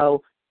me.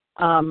 So,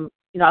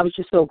 I was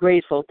just so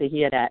grateful to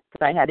hear that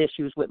because I had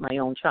issues with my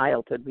own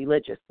childhood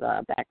religious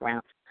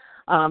background.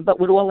 But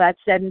with all that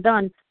said and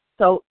done,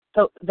 so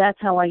that's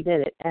how I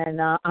did it.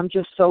 And I'm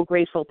just so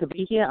grateful to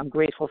be here. I'm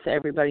grateful for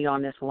everybody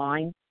on this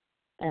line.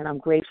 And I'm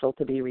grateful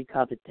to be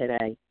recovered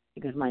today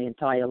because my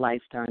entire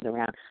life turned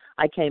around.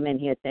 I came in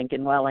here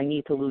thinking, well, I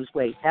need to lose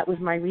weight. That was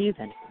my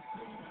reason.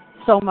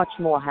 So much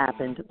more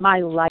happened. My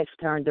life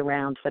turned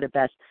around for the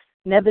best.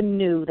 Never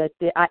knew that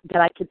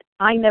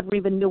I never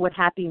even knew what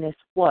happiness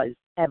was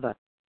ever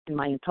in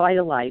my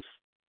entire life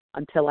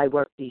until I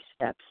worked these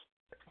steps.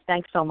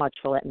 Thanks so much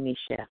for letting me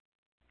share.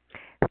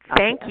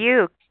 Thank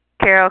you,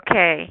 Carol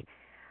K.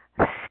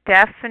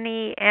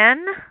 Stephanie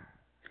N.,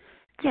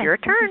 yes, your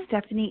turn. This is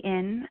Stephanie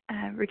N.,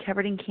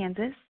 recovered in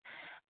Kansas.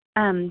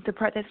 The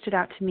part that stood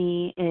out to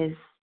me is,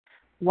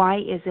 why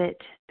is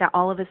it that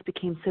all of us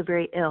became so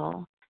very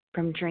ill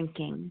from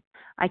drinking?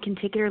 I can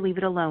take it or leave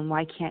it alone.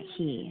 Why can't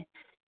he?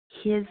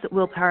 His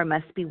willpower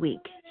must be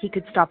weak. He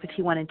could stop if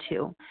he wanted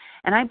to.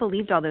 And I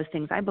believed all those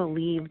things. I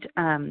believed,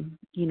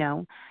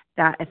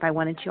 that if I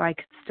wanted to, I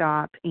could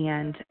stop,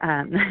 and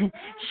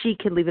she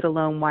could leave it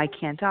alone. Why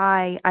can't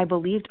I? I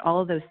believed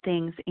all of those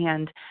things,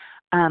 and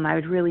I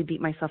would really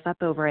beat myself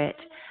up over it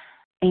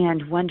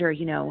and wonder,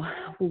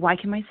 why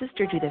can my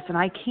sister do this and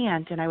I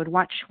can't? And I would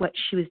watch what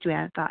she was doing.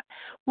 I thought,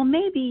 well,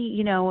 maybe,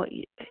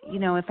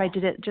 if I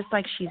did it just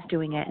like she's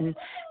doing it, and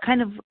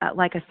kind of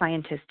like a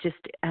scientist, just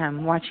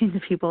watching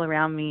the people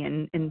around me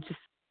and just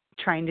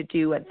trying to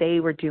do what they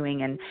were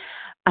doing,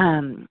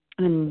 and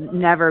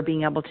never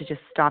being able to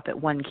just stop at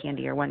one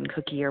candy or one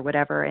cookie or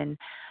whatever. And,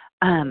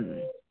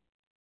 and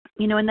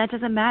that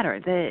doesn't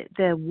matter.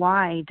 The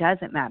why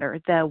doesn't matter.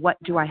 The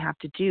what do I have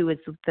to do is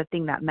the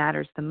thing that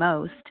matters the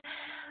most.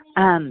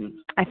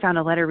 I found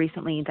a letter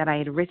recently that I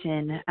had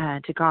written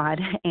to God,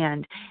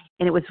 and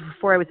it was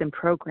before I was in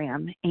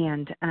program,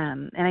 and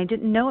I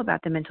didn't know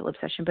about the mental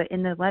obsession, but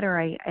in the letter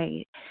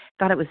I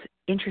thought it was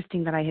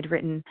interesting that I had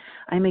written,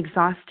 I'm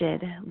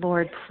exhausted.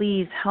 Lord,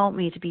 please help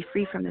me to be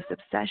free from this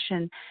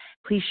obsession.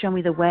 Please show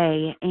me the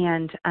way.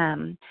 And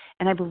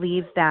I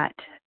believe that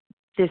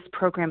this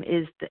program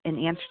is an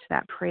answer to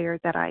that prayer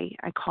that I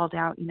called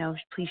out,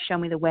 please show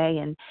me the way.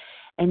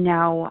 And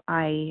now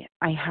I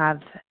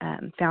have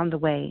found the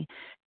way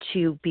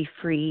to be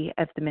free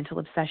of the mental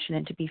obsession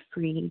and to be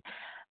free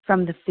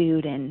from the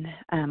food and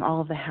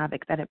all of the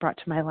havoc that it brought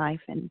to my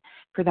life. And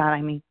for that,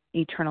 I'm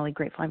eternally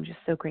grateful. I'm just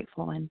so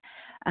grateful. And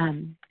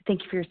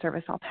thank you for your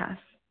service. I'll pass.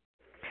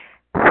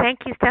 Thank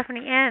you,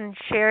 Stephanie N.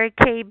 Sherry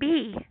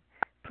KB,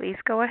 please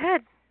go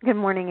ahead. Good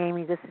morning,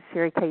 Amy. This is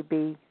Sherry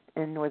KB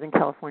in Northern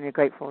California,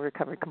 grateful,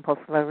 recovered,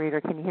 compulsive overeater.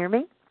 Can you hear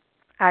me?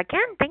 I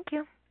can. Thank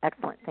you.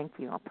 Excellent. Thank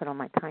you. I'll put on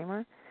my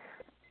timer.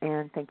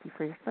 And thank you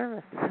for your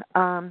service.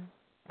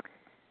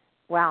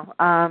 Wow.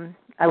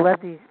 I love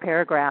these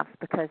paragraphs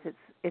because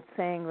it's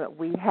saying that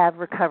we have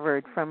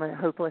recovered from a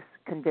hopeless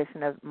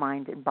condition of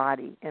mind and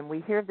body. And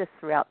we hear this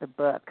throughout the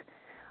book.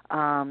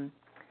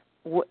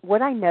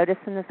 What I notice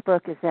in this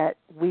book is that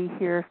we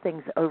hear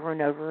things over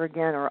and over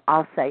again, or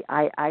I'll say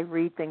I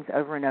read things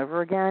over and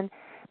over again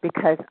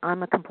because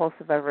I'm a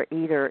compulsive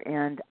overeater,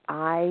 and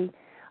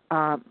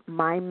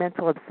my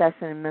mental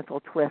obsession and mental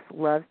twist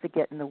loves to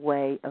get in the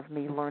way of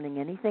me learning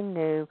anything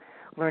new,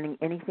 learning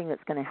anything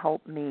that's going to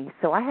help me.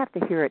 So I have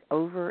to hear it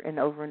over and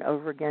over and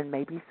over again,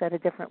 maybe said a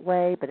different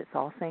way, but it's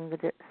all saying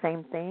the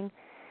same thing.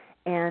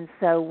 And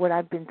so what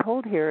I've been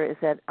told here is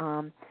that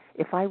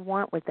if I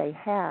want what they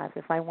have,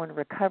 if I want to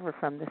recover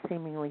from the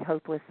seemingly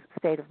hopeless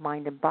state of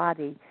mind and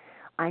body,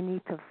 I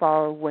need to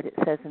follow what it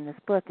says in this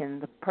book.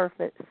 And the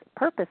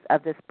purpose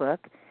of this book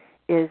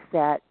is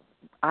that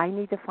I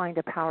need to find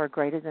a power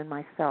greater than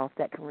myself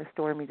that can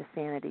restore me to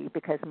sanity,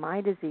 because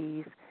my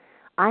disease,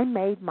 I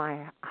made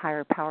my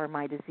higher power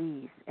my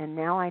disease, and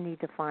now I need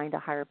to find a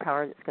higher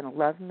power that's going to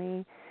love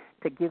me,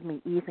 to give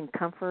me ease and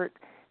comfort,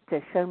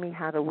 to show me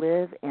how to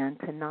live, and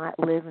to not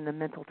live in the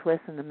mental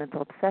twist and the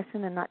mental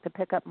obsession, and not to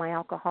pick up my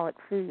alcoholic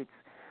foods.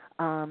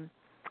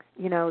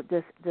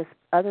 This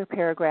other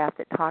paragraph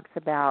that talks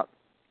about,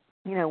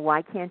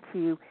 why can't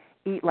you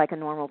eat like a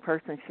normal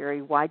person,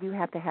 Sherry? Why do you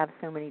have to have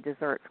so many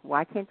desserts?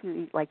 Why can't you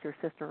eat like your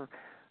sister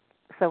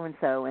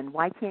so-and-so? And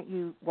why can't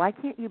you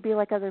be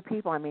like other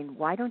people? I mean,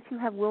 why don't you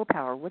have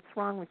willpower? What's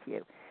wrong with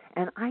you?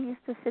 And I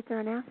used to sit there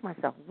and ask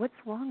myself, what's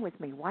wrong with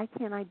me? Why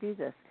can't I do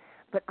this?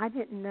 But I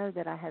didn't know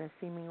that I had a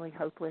seemingly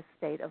hopeless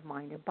state of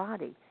mind and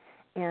body.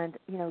 And,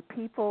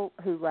 people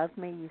who loved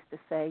me used to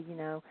say,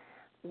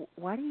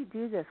 why do you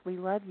do this? We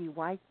love you.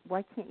 Why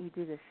can't you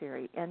do this,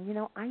 Sherry? And,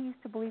 I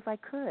used to believe I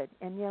could.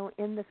 And,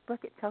 in this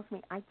book it tells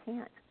me I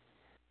can't,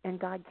 and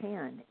God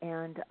can.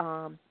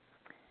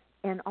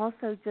 And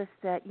also just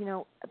that,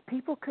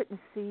 people couldn't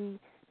see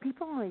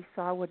people only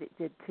saw what it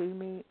did to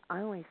me. I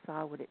only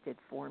saw what it did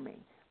for me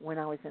when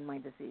I was in my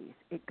disease.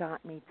 It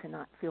got me to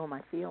not feel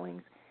my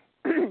feelings.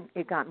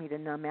 It got me to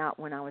numb out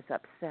when I was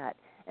upset.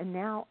 And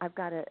now I've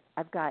got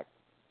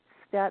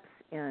steps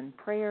and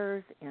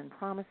prayers and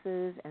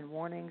promises and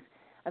warnings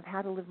of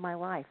how to live my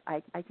life.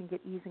 I can get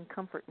ease and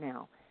comfort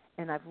now,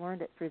 and I've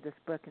learned it through this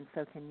book, and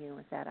so can you.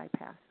 With that, I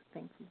pass.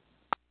 Thank you.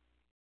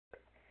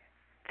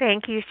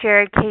 Thank you,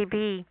 Sherry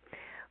KB.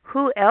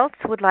 Who else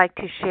would like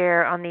to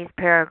share on these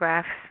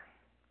paragraphs?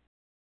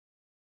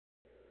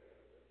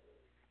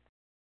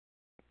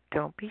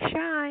 Don't be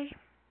shy.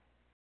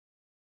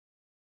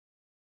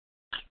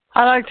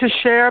 I'd like to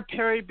share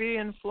Perry B.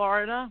 in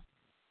Florida.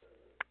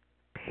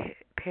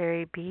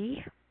 Perry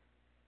B.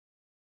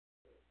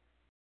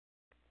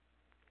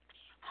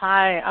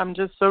 Hi, I'm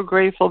just so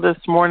grateful this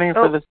morning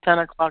for this 10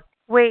 o'clock.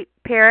 Wait,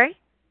 Perry?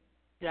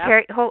 Yeah.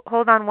 Perry,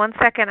 hold on one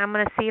second. I'm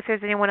going to see if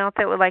there's anyone else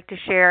that would like to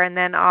share, and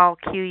then I'll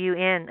cue you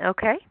in,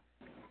 okay?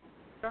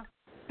 Sure.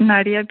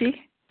 Nadia B.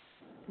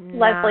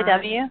 Leslie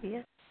W.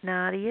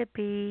 Nadia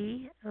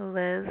B.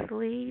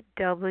 Leslie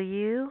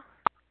W.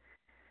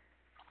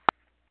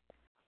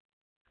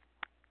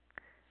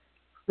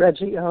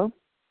 Reggie O.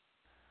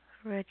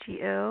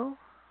 Reggie O.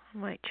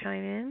 might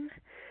chime in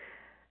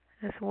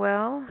as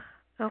well.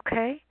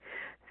 Okay.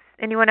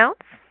 Anyone else?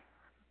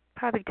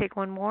 Probably take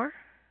one more.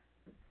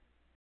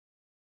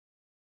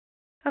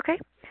 Okay.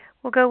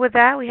 We'll go with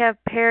that. We have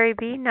Perry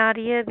B.,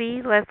 Nadia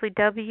B., Leslie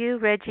W.,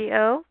 Reggie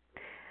O.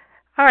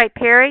 All right,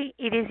 Perry,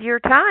 it is your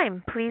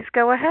time. Please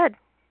go ahead.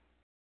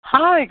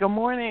 Hi, good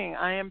morning.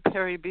 I am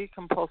Perry B.,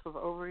 compulsive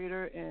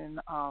overeater in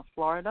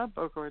Florida,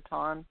 Boca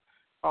Raton,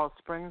 Palm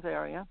Springs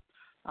area.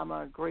 I'm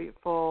a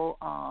grateful,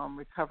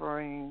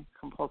 recovering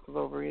compulsive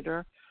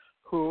overeater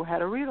who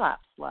had a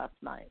relapse last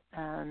night.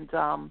 And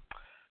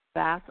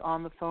back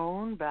on the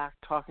phone, back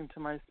talking to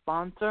my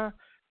sponsor,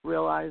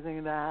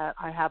 realizing that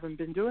I haven't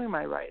been doing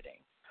my writing.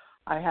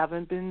 I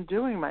haven't been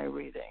doing my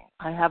reading.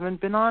 I haven't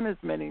been on as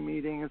many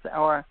meetings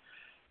or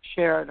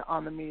shared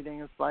on the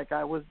meetings like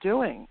I was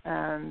doing.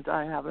 And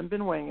I haven't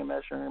been weighing and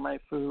measuring my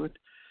food.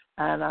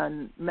 And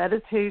on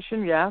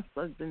meditation, yes,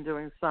 I've been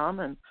doing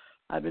some. And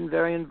I've been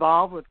very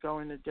involved with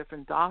going to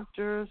different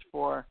doctors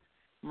for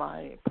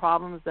my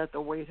problems that the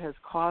weight has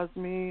caused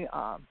me,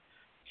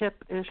 hip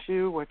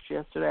issue, which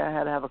yesterday I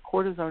had to have a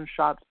cortisone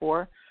shot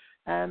for.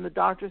 And the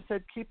doctor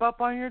said, keep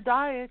up on your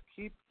diet,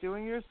 keep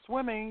doing your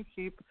swimming,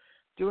 keep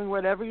doing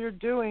whatever you're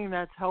doing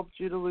that's helped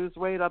you to lose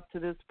weight up to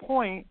this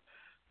point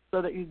so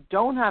that you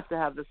don't have to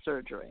have the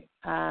surgery.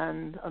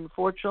 And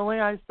unfortunately,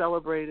 I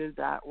celebrated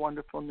that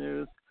wonderful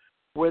news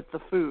with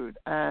the food.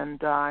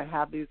 And I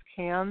have these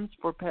cans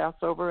for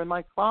Passover in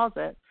my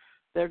closet.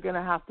 They're going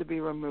to have to be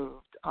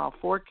removed.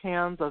 4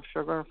 cans of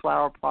sugar and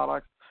flour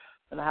products.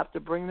 And I have to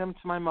bring them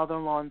to my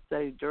mother-in-law and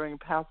say, during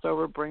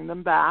Passover, bring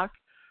them back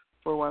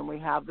for when we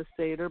have the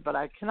Seder, but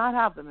I cannot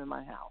have them in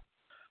my house.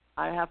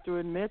 I have to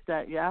admit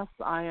that, yes,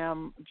 I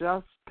am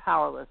just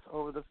powerless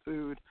over the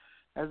food.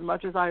 As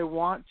much as I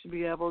want to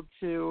be able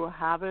to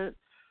have it,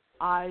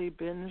 I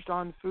binged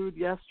on food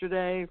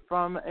yesterday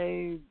from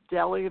a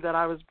deli that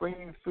I was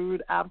bringing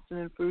food,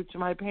 abstinent food, to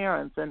my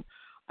parents, and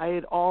I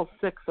ate all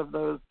 6 of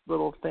those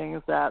little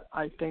things that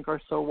I think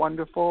are so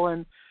wonderful,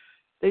 and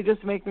they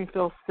just make me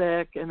feel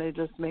sick, and they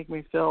just make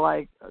me feel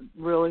like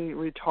really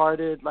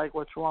retarded, like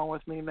what's wrong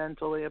with me,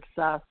 mentally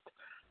obsessed.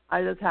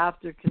 I just have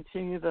to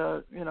continue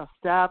the,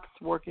 steps,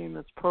 working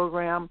this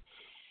program,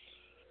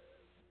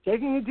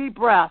 taking a deep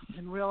breath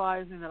and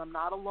realizing that I'm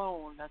not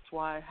alone. That's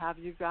why I have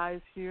you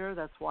guys here.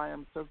 That's why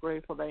I'm so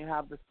grateful they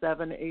have the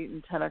 7, 8,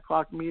 and 10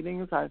 o'clock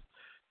meetings. I've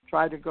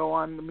tried to go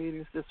on the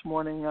meetings this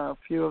morning, a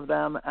few of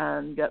them,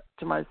 and get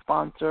to my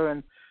sponsor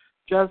and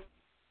just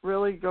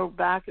really go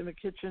back in the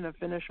kitchen and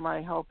finish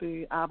my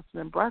healthy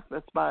abstinent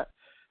breakfast. But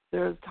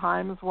there's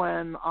times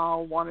when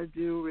I'll want to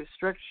do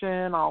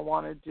restriction, I'll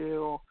want to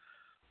do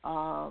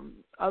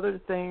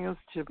other things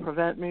to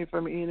prevent me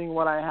from eating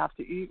what I have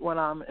to eat when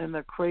I'm in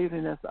the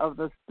craziness of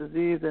this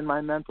disease and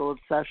my mental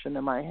obsession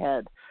in my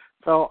head.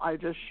 So I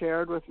just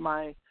shared with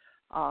my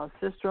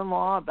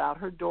sister-in-law about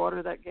her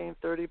daughter that gained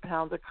 30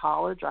 pounds at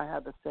college. I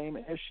had the same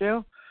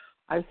issue.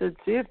 I said,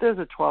 see if there's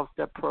a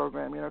 12-step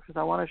program, because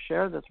I want to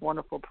share this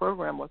wonderful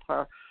program with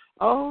her.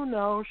 Oh,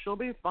 no, she'll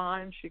be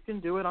fine. She can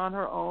do it on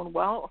her own.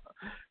 Well,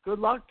 good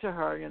luck to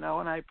her, and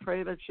I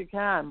pray that she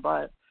can.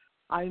 But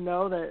I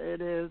know that it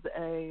is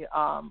a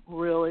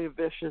really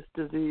vicious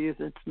disease.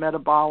 It's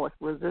metabolic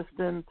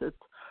resistance. It's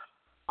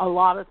a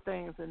lot of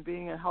things. And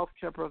being a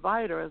healthcare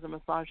provider as a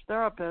massage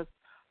therapist,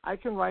 I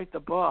can write the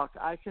book.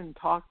 I can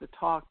talk the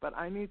talk, but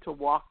I need to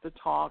walk the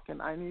talk,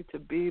 and I need to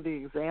be the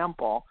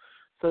example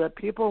so that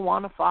people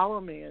want to follow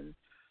me. And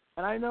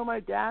I know my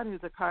dad, who's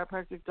a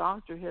chiropractic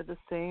doctor, he had the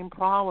same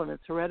problem.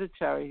 It's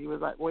hereditary. He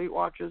was at Weight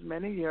Watchers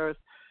many years,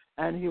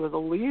 and he was a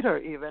leader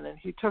even. And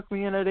he took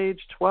me in at age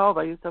 12.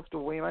 I used to have to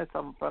weigh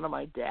myself in front of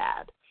my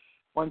dad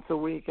once a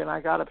week, and I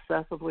got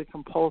obsessively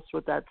compulsed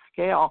with that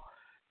scale.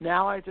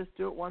 Now I just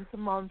do it once a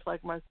month,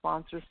 like my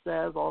sponsor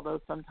says, although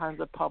sometimes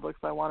at Publix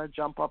I want to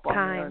jump up on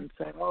there and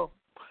say, oh,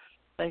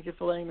 Thank you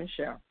for letting me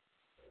share.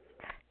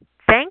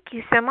 Thank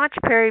you so much,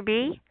 Perry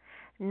B.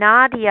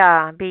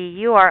 Nadia B.,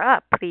 you are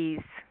up,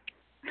 please.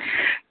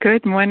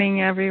 Good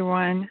morning,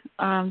 everyone.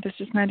 This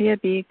is Nadia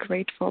B.,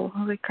 grateful,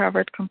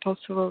 recovered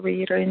compulsive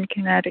overeater in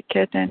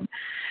Connecticut. And,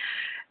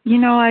 you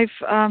know, I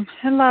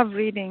love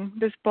reading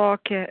this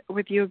book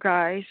with you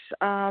guys.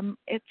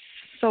 It's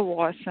so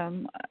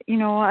awesome. You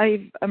know,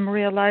 I'm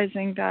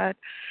realizing that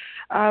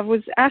I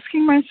was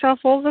asking myself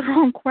all the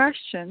wrong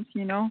questions,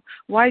 you know.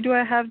 Why do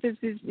I have this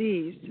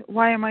disease?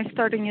 Why am I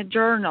starting a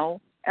journal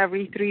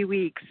every 3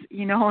 weeks?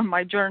 You know, and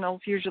my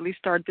journals usually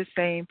start the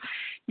same.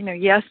 You know,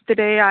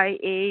 yesterday I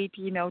ate,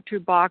 2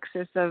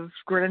 boxes of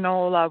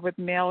granola with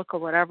milk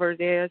or whatever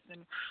it is,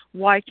 and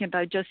why can't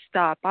I just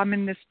stop? I'm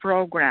in this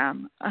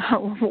program.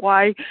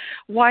 Why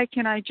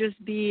can't I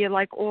just be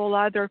like all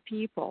other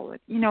people?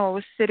 You know, I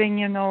was sitting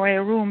in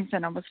OA rooms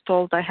and I was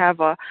told I have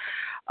a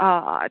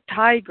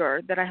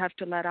tiger that I have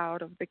to let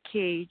out of the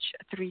cage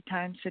 3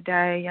 times a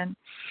day. And,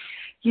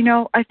 you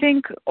know, I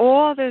think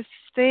all these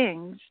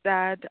things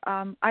that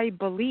I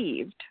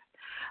believed,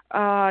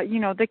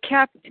 they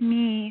kept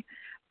me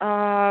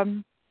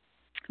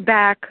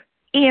back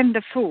in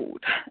the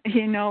food,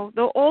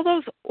 all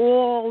those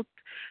old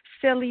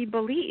silly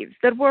beliefs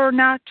that were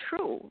not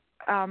true.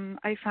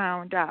 I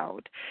found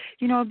out,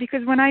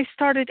 because when I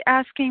started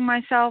asking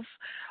myself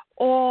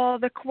all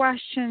the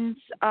questions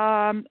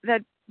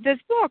that this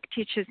book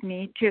teaches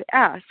me to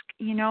ask,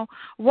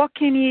 what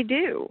can you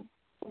do?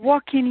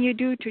 What can you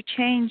do to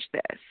change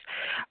this?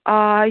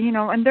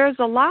 And there's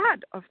a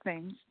lot of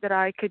things that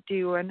I could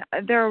do. And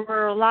there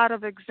were a lot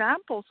of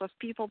examples of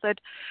people that,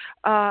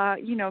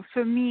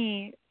 for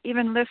me,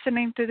 even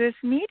listening to this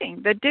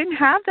meeting, that didn't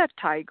have that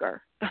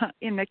tiger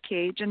in the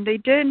cage, and they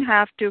didn't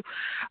have to,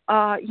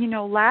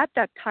 let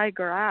that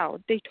tiger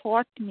out. They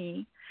taught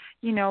me,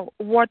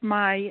 what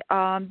my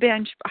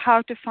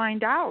how to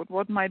find out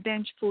what my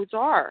bench foods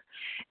are.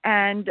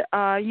 And,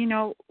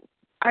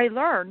 I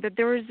learned that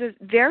there is a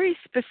very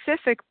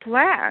specific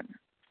plan,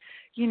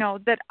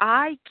 that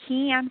I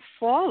can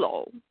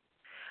follow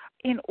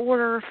in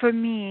order for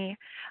me,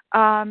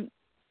 to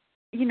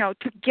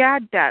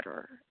get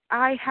better.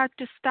 I had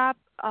to stop,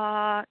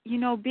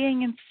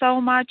 being in so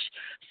much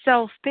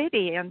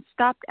self-pity and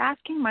stop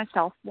asking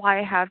myself why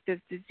I have this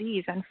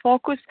disease and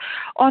focus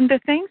on the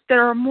things that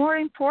are more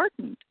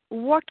important.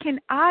 What can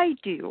I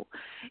do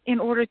in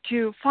order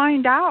to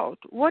find out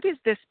what is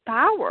this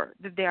power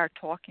that they are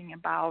talking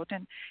about?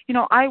 And,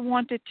 I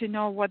wanted to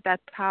know what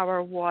that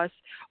power was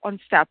on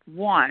step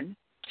 1,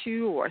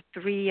 2, or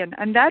 3,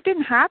 and that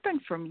didn't happen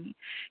for me.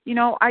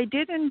 I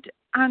didn't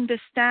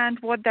understand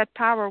what that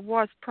power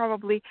was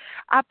probably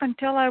up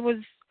until I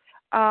was,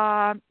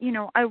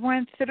 I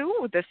went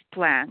through this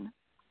plan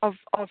of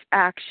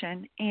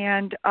action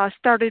and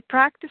started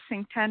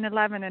practicing 10,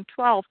 11, and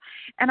 12.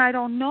 And I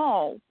don't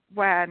know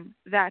when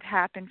that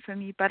happened for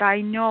me, but I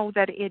know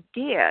that it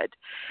did.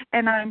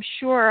 And I'm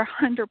sure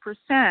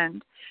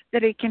 100%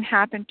 that it can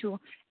happen to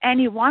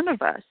any one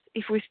of us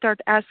if we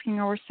start asking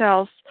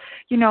ourselves,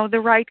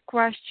 the right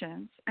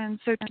questions. And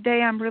so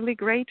today I'm really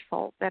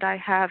grateful that I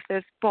have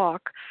this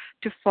book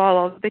to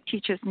follow that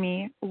teaches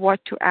me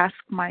what to ask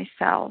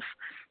myself.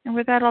 And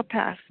with that, I'll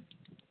pass.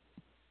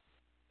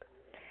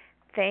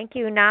 Thank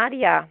you,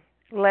 Nadia.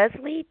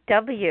 Leslie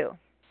W.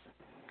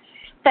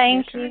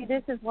 Thank you.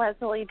 This is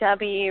Leslie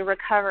W.,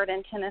 recovered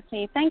in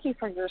Tennessee. Thank you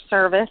for your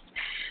service.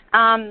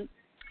 I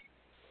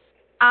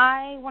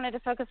wanted to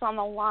focus on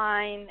the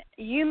line,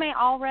 you may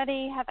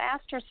already have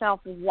asked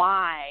yourself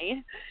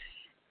why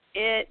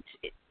it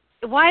is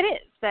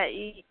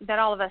that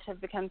all of us have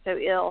become so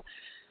ill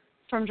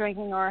from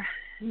drinking, or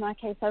in my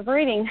case,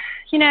 overeating.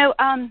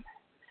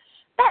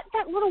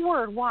 That little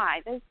word,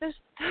 why, those 3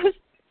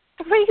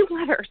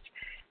 letters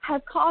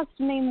have caused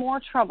me more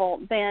trouble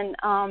than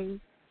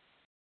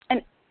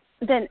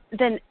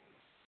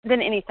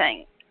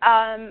anything.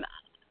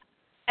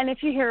 And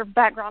if you hear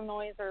background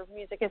noise or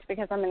music, it's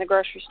because I'm in the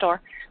grocery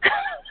store.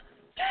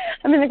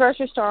 I'm in the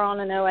grocery store on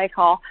an OA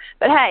call.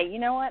 But hey, you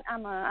know what?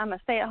 I'm a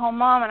stay-at-home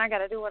mom, and I got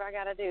to do what I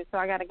got to do. So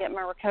I got to get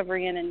my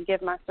recovery in and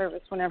give my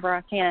service whenever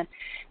I can.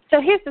 So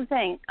here's the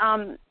thing.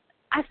 I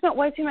spent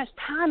way too much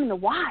time in the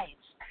whys.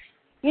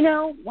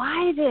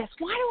 Why this?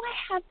 Why do I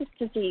have this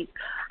disease?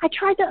 I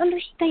tried to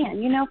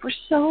understand, for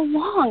so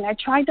long. I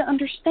tried to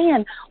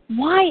understand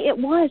why it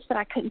was that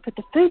I couldn't put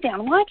the food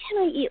down. Why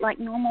can't I eat like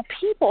normal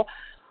people?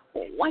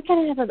 Why can't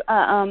I have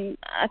a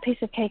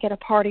piece of cake at a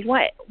party?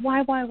 Why?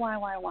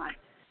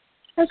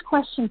 Those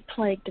questions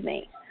plagued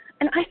me.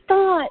 And I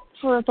thought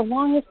for the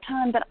longest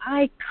time that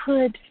I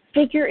could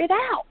figure it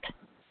out.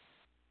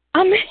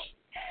 I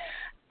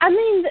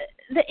mean,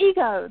 the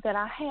ego that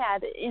I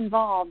had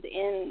involved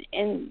in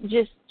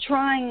just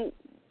trying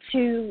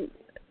to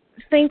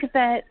think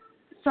that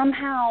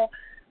somehow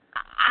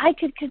I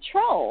could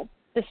control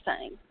this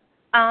thing.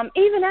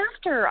 Even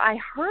after I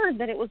heard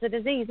that it was a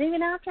disease,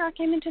 even after I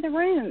came into the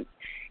room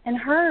and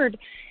heard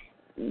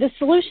the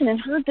solution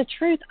and heard the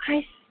truth,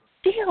 I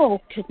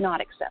still could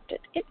not accept it.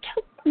 It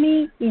took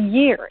me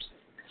years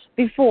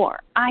before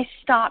I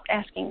stopped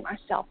asking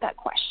myself that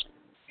question.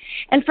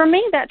 And for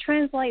me, that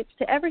translates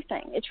to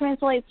everything. It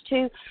translates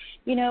to,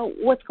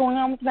 what's going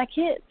on with my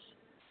kids,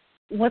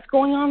 what's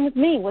going on with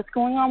me, what's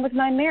going on with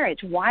my marriage.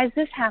 Why is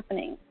this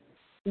happening?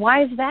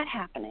 Why is that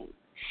happening?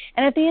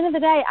 And at the end of the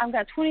day, I've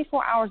got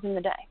 24 hours in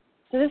the day.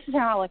 So this is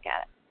how I look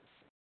at it.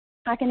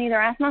 I can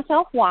either ask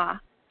myself why,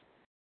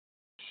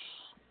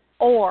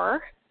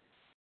 or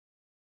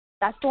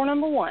that's door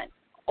number one,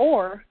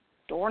 or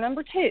door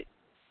number two,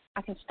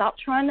 I can stop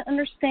trying to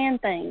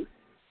understand things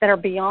that are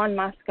beyond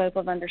my scope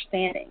of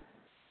understanding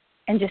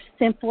and just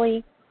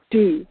simply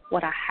do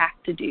what I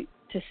have to do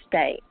to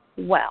stay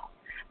well.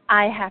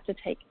 I have to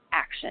take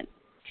action.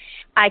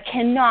 I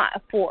cannot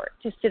afford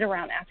to sit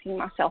around asking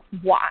myself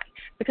why,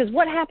 because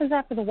what happens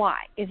after the why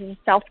is a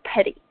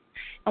self-pity.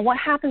 And what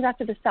happens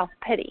after the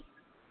self-pity,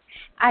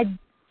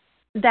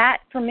 that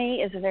for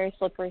me is a very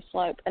slippery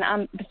slope.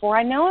 And before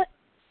I know it,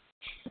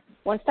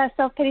 once that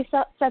self-pity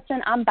sets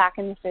in, I'm back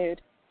in the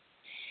food.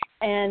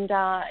 And,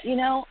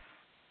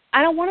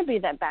 I don't want to be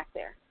that back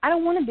there. I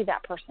don't want to be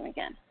that person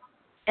again.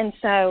 And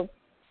so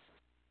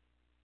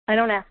I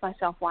don't ask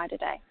myself why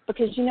today.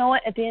 Because you know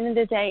what? At the end of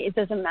the day, it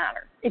doesn't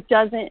matter. It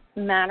doesn't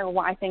matter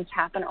why things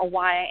happen or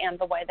why I am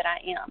the way that I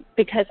am.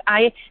 Because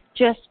I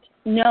just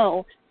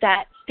know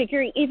that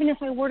even if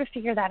I were to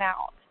figure that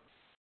out,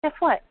 guess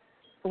what?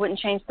 It wouldn't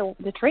change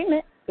the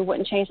treatment. It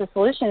wouldn't change the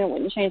solution. It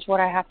wouldn't change what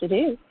I have to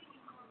do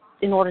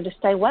in order to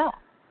stay well.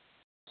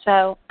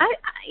 So,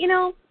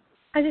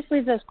 I just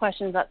leave those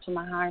questions up to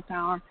my higher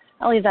power.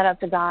 I leave that up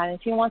to God.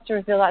 If he wants to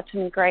reveal that to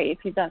me, great. If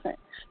he doesn't,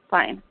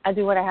 fine. I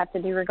do what I have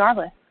to do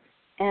regardless.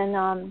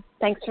 And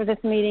thanks for this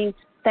meeting.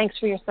 Thanks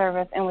for your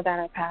service. And with that,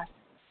 I pass.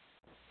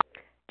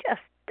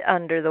 Just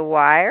under the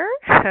wire.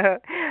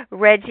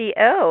 Reggie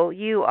O.,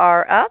 you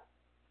are up.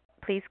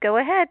 Please go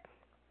ahead.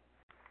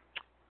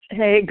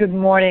 Hey, good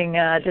morning.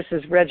 This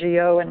is Reggie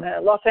O. in the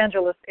Los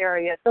Angeles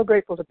area. So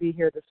grateful to be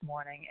here this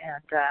morning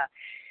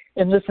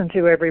and listen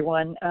to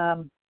everyone.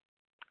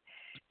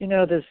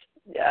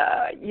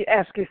 You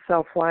ask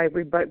yourself why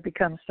we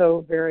become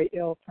so very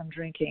ill from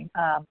drinking.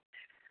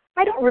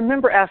 I don't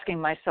remember asking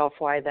myself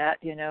why that,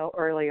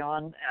 early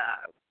on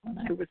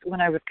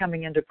when I was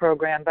coming into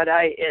program, but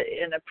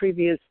in a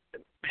previous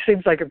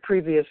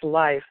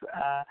life,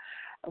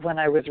 when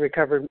I was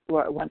recovered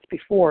once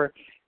before,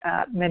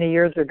 many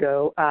years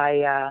ago,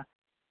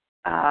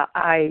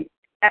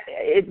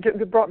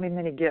 it brought me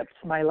many gifts.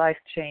 My life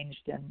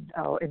changed in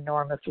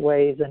enormous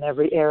ways in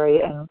every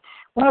area, and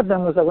one of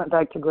them was I went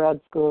back to grad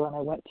school, and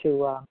I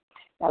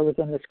was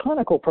in this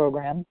clinical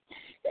program,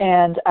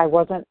 and I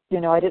wasn't,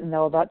 I didn't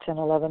know about 10,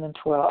 11, and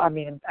 12. I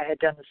mean, I had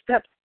done the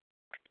steps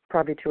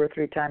probably 2 or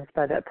 3 times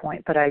by that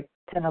point, but 10,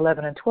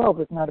 11, and 12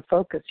 was not a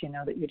focus,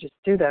 that you just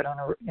do that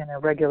in a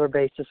regular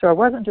basis. So I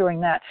wasn't doing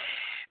that.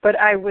 But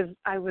I was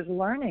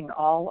learning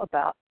all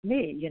about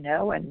me,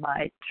 and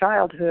my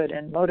childhood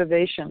and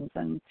motivations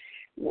and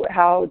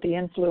how the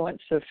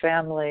influence of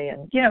family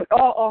and,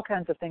 all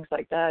kinds of things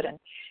like that. And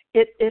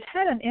it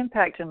had an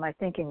impact in my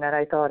thinking that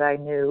I thought I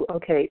knew,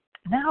 okay,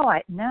 now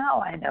I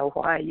know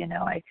why,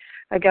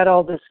 I got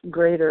all this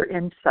greater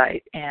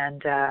insight.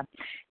 And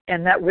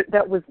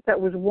that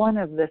was one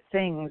of the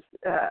things,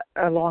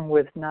 along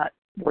with not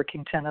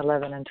working 10,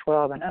 11, and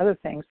 12 and other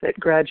things that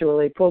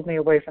gradually pulled me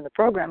away from the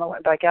program. I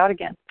went back out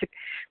again. It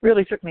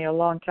really took me a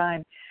long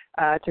time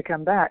to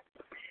come back.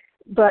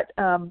 But,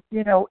 I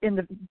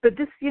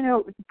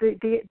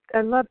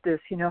love this,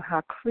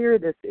 how clear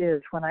this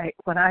is when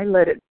I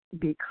let it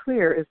be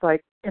clear is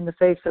like in the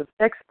face of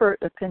expert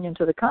opinion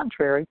to the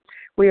contrary,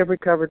 we have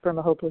recovered from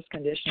a hopeless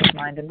condition of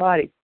mind and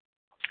body.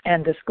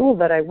 And the school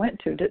that I went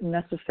to didn't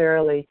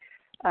necessarily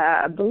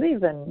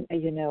believe in,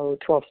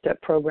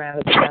 12-step program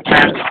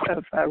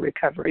of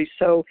recovery.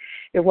 So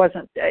it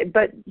wasn't,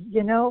 but,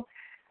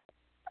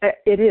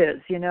 it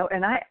is,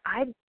 and I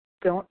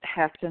don't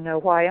have to know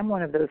why. I'm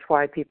one of those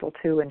why people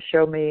too, and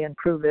show me and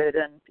prove it,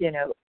 and,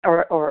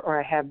 or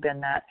I have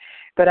been that.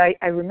 But I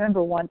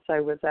remember once I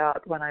was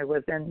out when I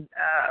was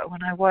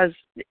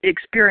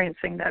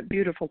experiencing that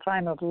beautiful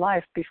time of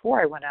life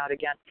before I went out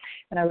again,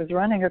 and I was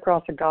running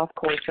across a golf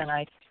course, and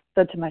I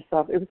said to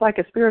myself, it was like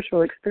a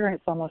spiritual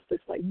experience almost.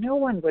 It's like no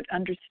one would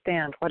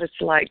understand what it's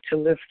like to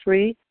live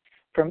free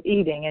from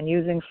eating and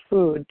using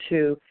food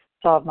to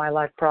solve my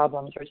life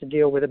problems or to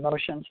deal with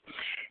emotions.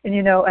 And,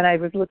 and I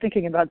was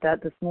thinking about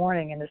that this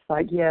morning, and it's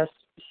like, yes,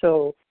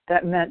 so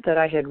that meant that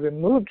I had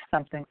removed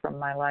something from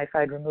my life.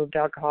 I'd removed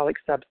alcoholic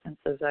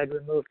substances. I'd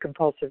removed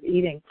compulsive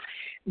eating.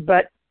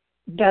 But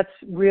that's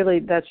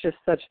just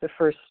such the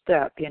first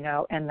step,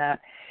 and that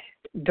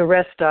the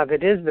rest of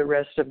it is the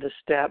rest of the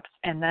steps,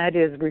 and that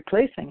is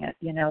replacing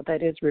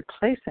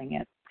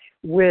it,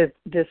 with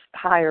this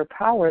higher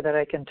power that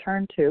I can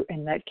turn to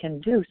and that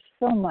can do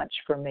so much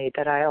for me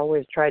that I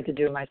always tried to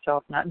do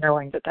myself, not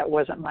knowing that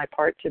wasn't my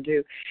part to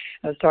do.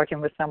 I was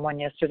talking with someone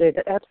yesterday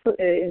that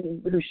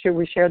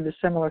we shared the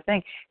similar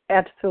thing,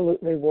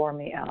 absolutely wore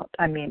me out.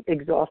 I mean,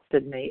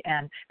 exhausted me.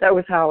 And that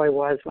was how I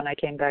was when I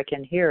came back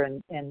in here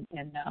in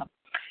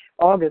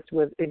August,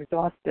 was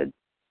exhausted.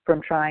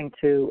 from trying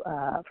to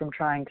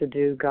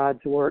do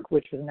God's work,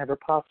 which was never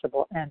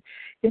possible. And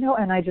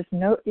and I just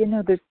know,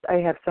 I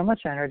have so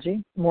much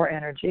energy, more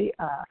energy.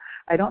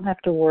 I don't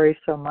have to worry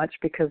so much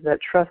because that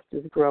trust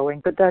is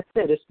growing. But that's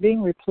it. It's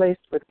being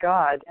replaced with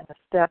God, and the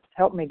steps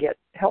help me get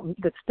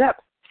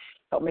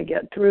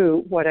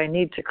through what I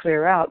need to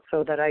clear out,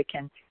 so that I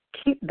can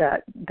keep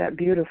that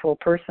beautiful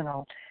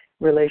personal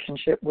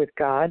relationship with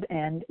God,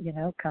 and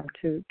come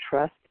to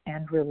trust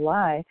and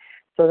rely,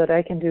 so that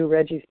I can do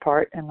Reggie's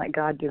part and let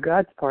God do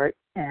God's part.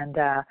 And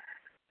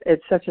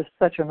it's such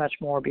a much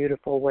more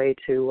beautiful way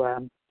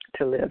to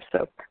live.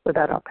 So with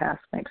that, I'll pass.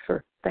 Thanks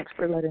for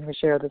letting me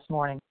share this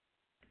morning.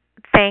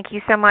 Thank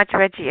you so much,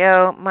 Reggie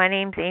O. My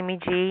name's Amy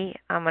G.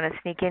 I'm going to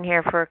sneak in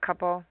here for a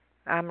couple.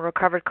 I'm a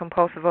recovered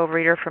compulsive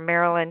overeater from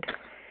Maryland.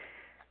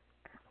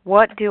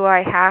 What do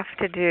I have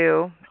to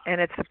do? And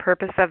it's the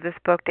purpose of this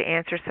book to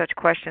answer such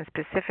questions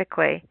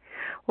specifically.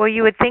 Well,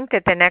 you would think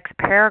that the next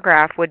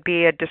paragraph would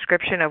be a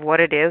description of what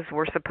it is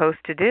we're supposed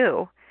to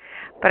do.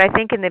 But I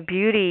think in the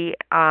beauty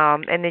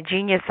and the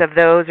genius of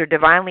those, or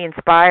divinely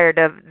inspired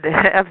of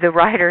the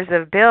writers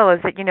of Bill, is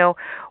that,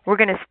 we're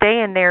going to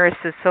stay in there as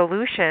a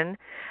solution,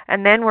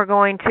 and then we're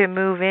going to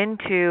move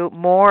into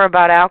more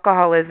about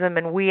alcoholism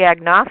and we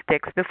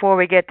agnostics before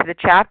we get to the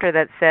chapter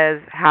that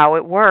says how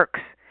it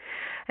works.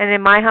 And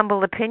in my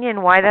humble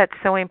opinion, why that's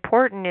so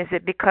important is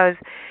it because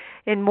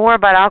in more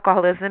about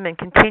alcoholism and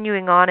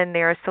continuing on in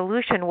their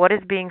solution, what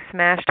is being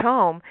smashed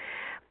home?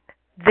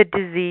 The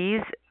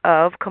disease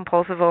of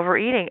compulsive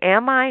overeating.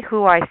 Am I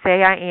who I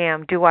say I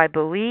am? Do I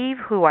believe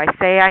who I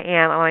say I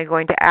am? Am I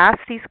going to ask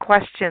these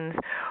questions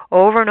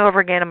over and over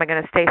again? Am I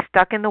going to stay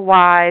stuck in the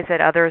whys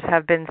that others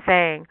have been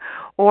saying?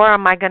 Or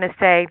am I going to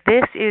say,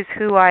 this is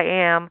who I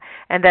am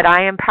and that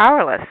I am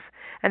powerless?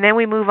 And then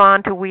we move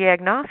on to we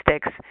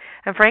agnostics.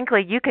 And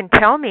frankly, you can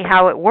tell me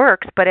how it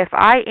works, but if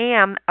I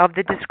am of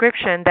the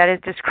description that is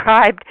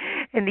described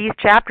in these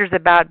chapters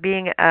about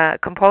being a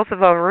compulsive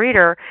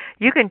overeater,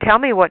 you can tell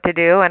me what to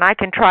do, and I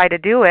can try to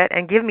do it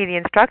and give me the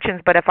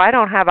instructions. But if I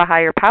don't have a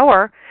higher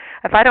power,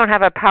 if I don't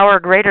have a power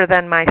greater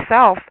than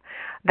myself,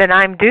 then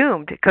I'm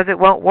doomed, because it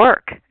won't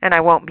work, and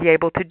I won't be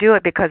able to do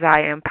it because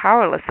I am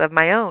powerless of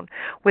my own,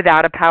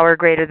 without a power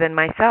greater than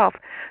myself.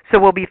 So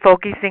we'll be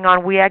focusing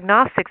on we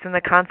agnostics and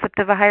the concept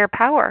of a higher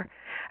power.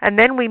 And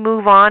then we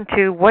move on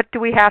to what do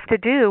we have to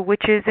do,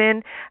 which is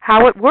in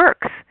how it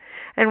works.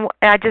 And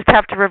I just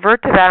have to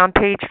revert to that on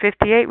page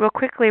 58 real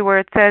quickly, where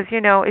it says,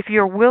 if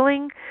you're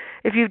willing,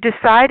 if you've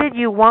decided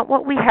you want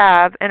what we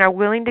have and are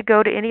willing to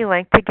go to any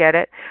length to get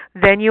it,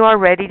 then you are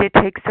ready to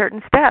take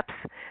certain steps.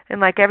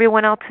 And like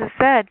everyone else has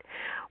said,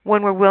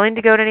 when we're willing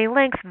to go to any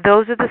lengths,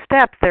 those are the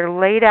steps. They're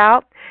laid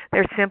out.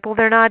 They're simple.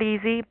 They're not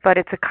easy, but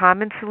it's a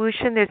common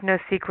solution. There's no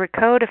secret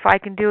code. If I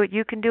can do it,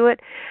 you can do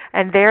it.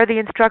 And there the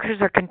instructions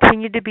are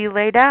continued to be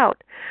laid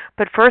out.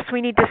 But first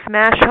we need to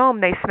smash home.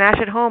 They smash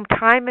it home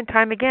time and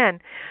time again.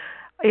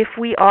 If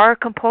we are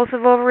compulsive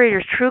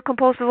overeaters, true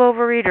compulsive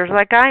overeaters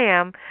like I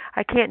am,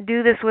 I can't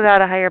do this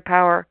without a higher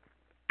power.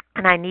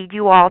 And I need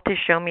you all to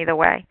show me the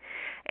way.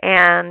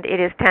 And it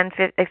is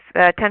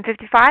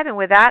 10:55, and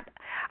with that,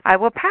 I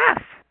will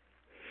pass.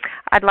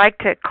 I'd like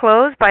to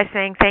close by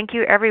saying thank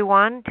you,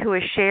 everyone who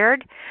has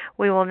shared.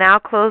 We will now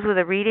close with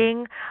a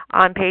reading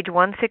on page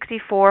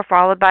 164,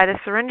 followed by the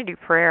Serenity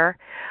Prayer.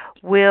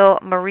 Will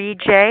Marie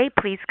J.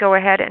 please go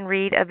ahead and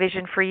read A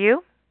Vision for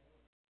You?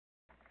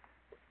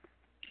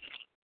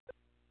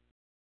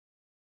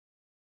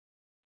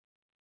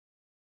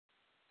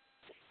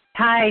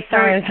 Hi,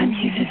 sorry I was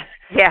unmuted.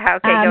 Yeah,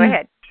 okay, go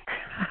ahead.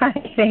 Hi,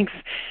 thanks.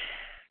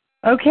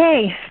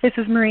 Okay, this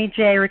is Marie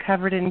J.,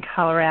 recovered in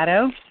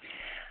Colorado.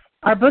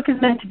 Our book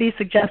is meant to be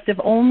suggestive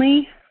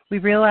only. We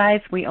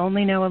realize we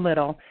only know a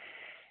little.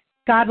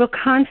 God will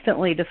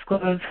constantly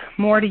disclose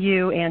more to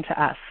you and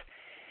to us.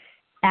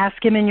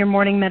 Ask Him in your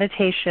morning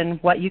meditation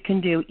what you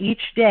can do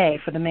each day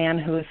for the man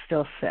who is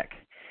still sick.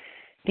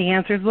 The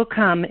answers will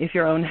come if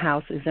your own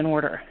house is in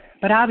order.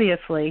 But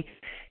obviously,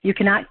 you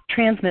cannot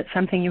transmit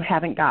something you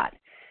haven't got.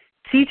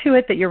 See to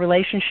it that your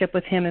relationship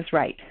with Him is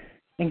right,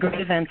 and great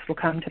events will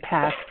come to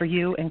pass for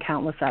you and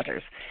countless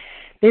others.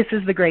 This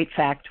is the great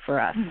fact for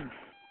us.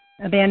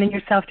 Abandon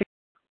yourself to...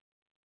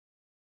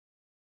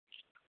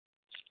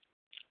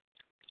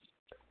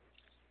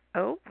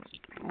 Oh,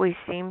 we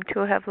seem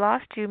to have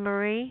lost you,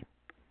 Marie.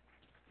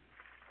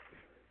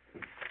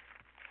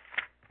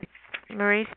 Marie,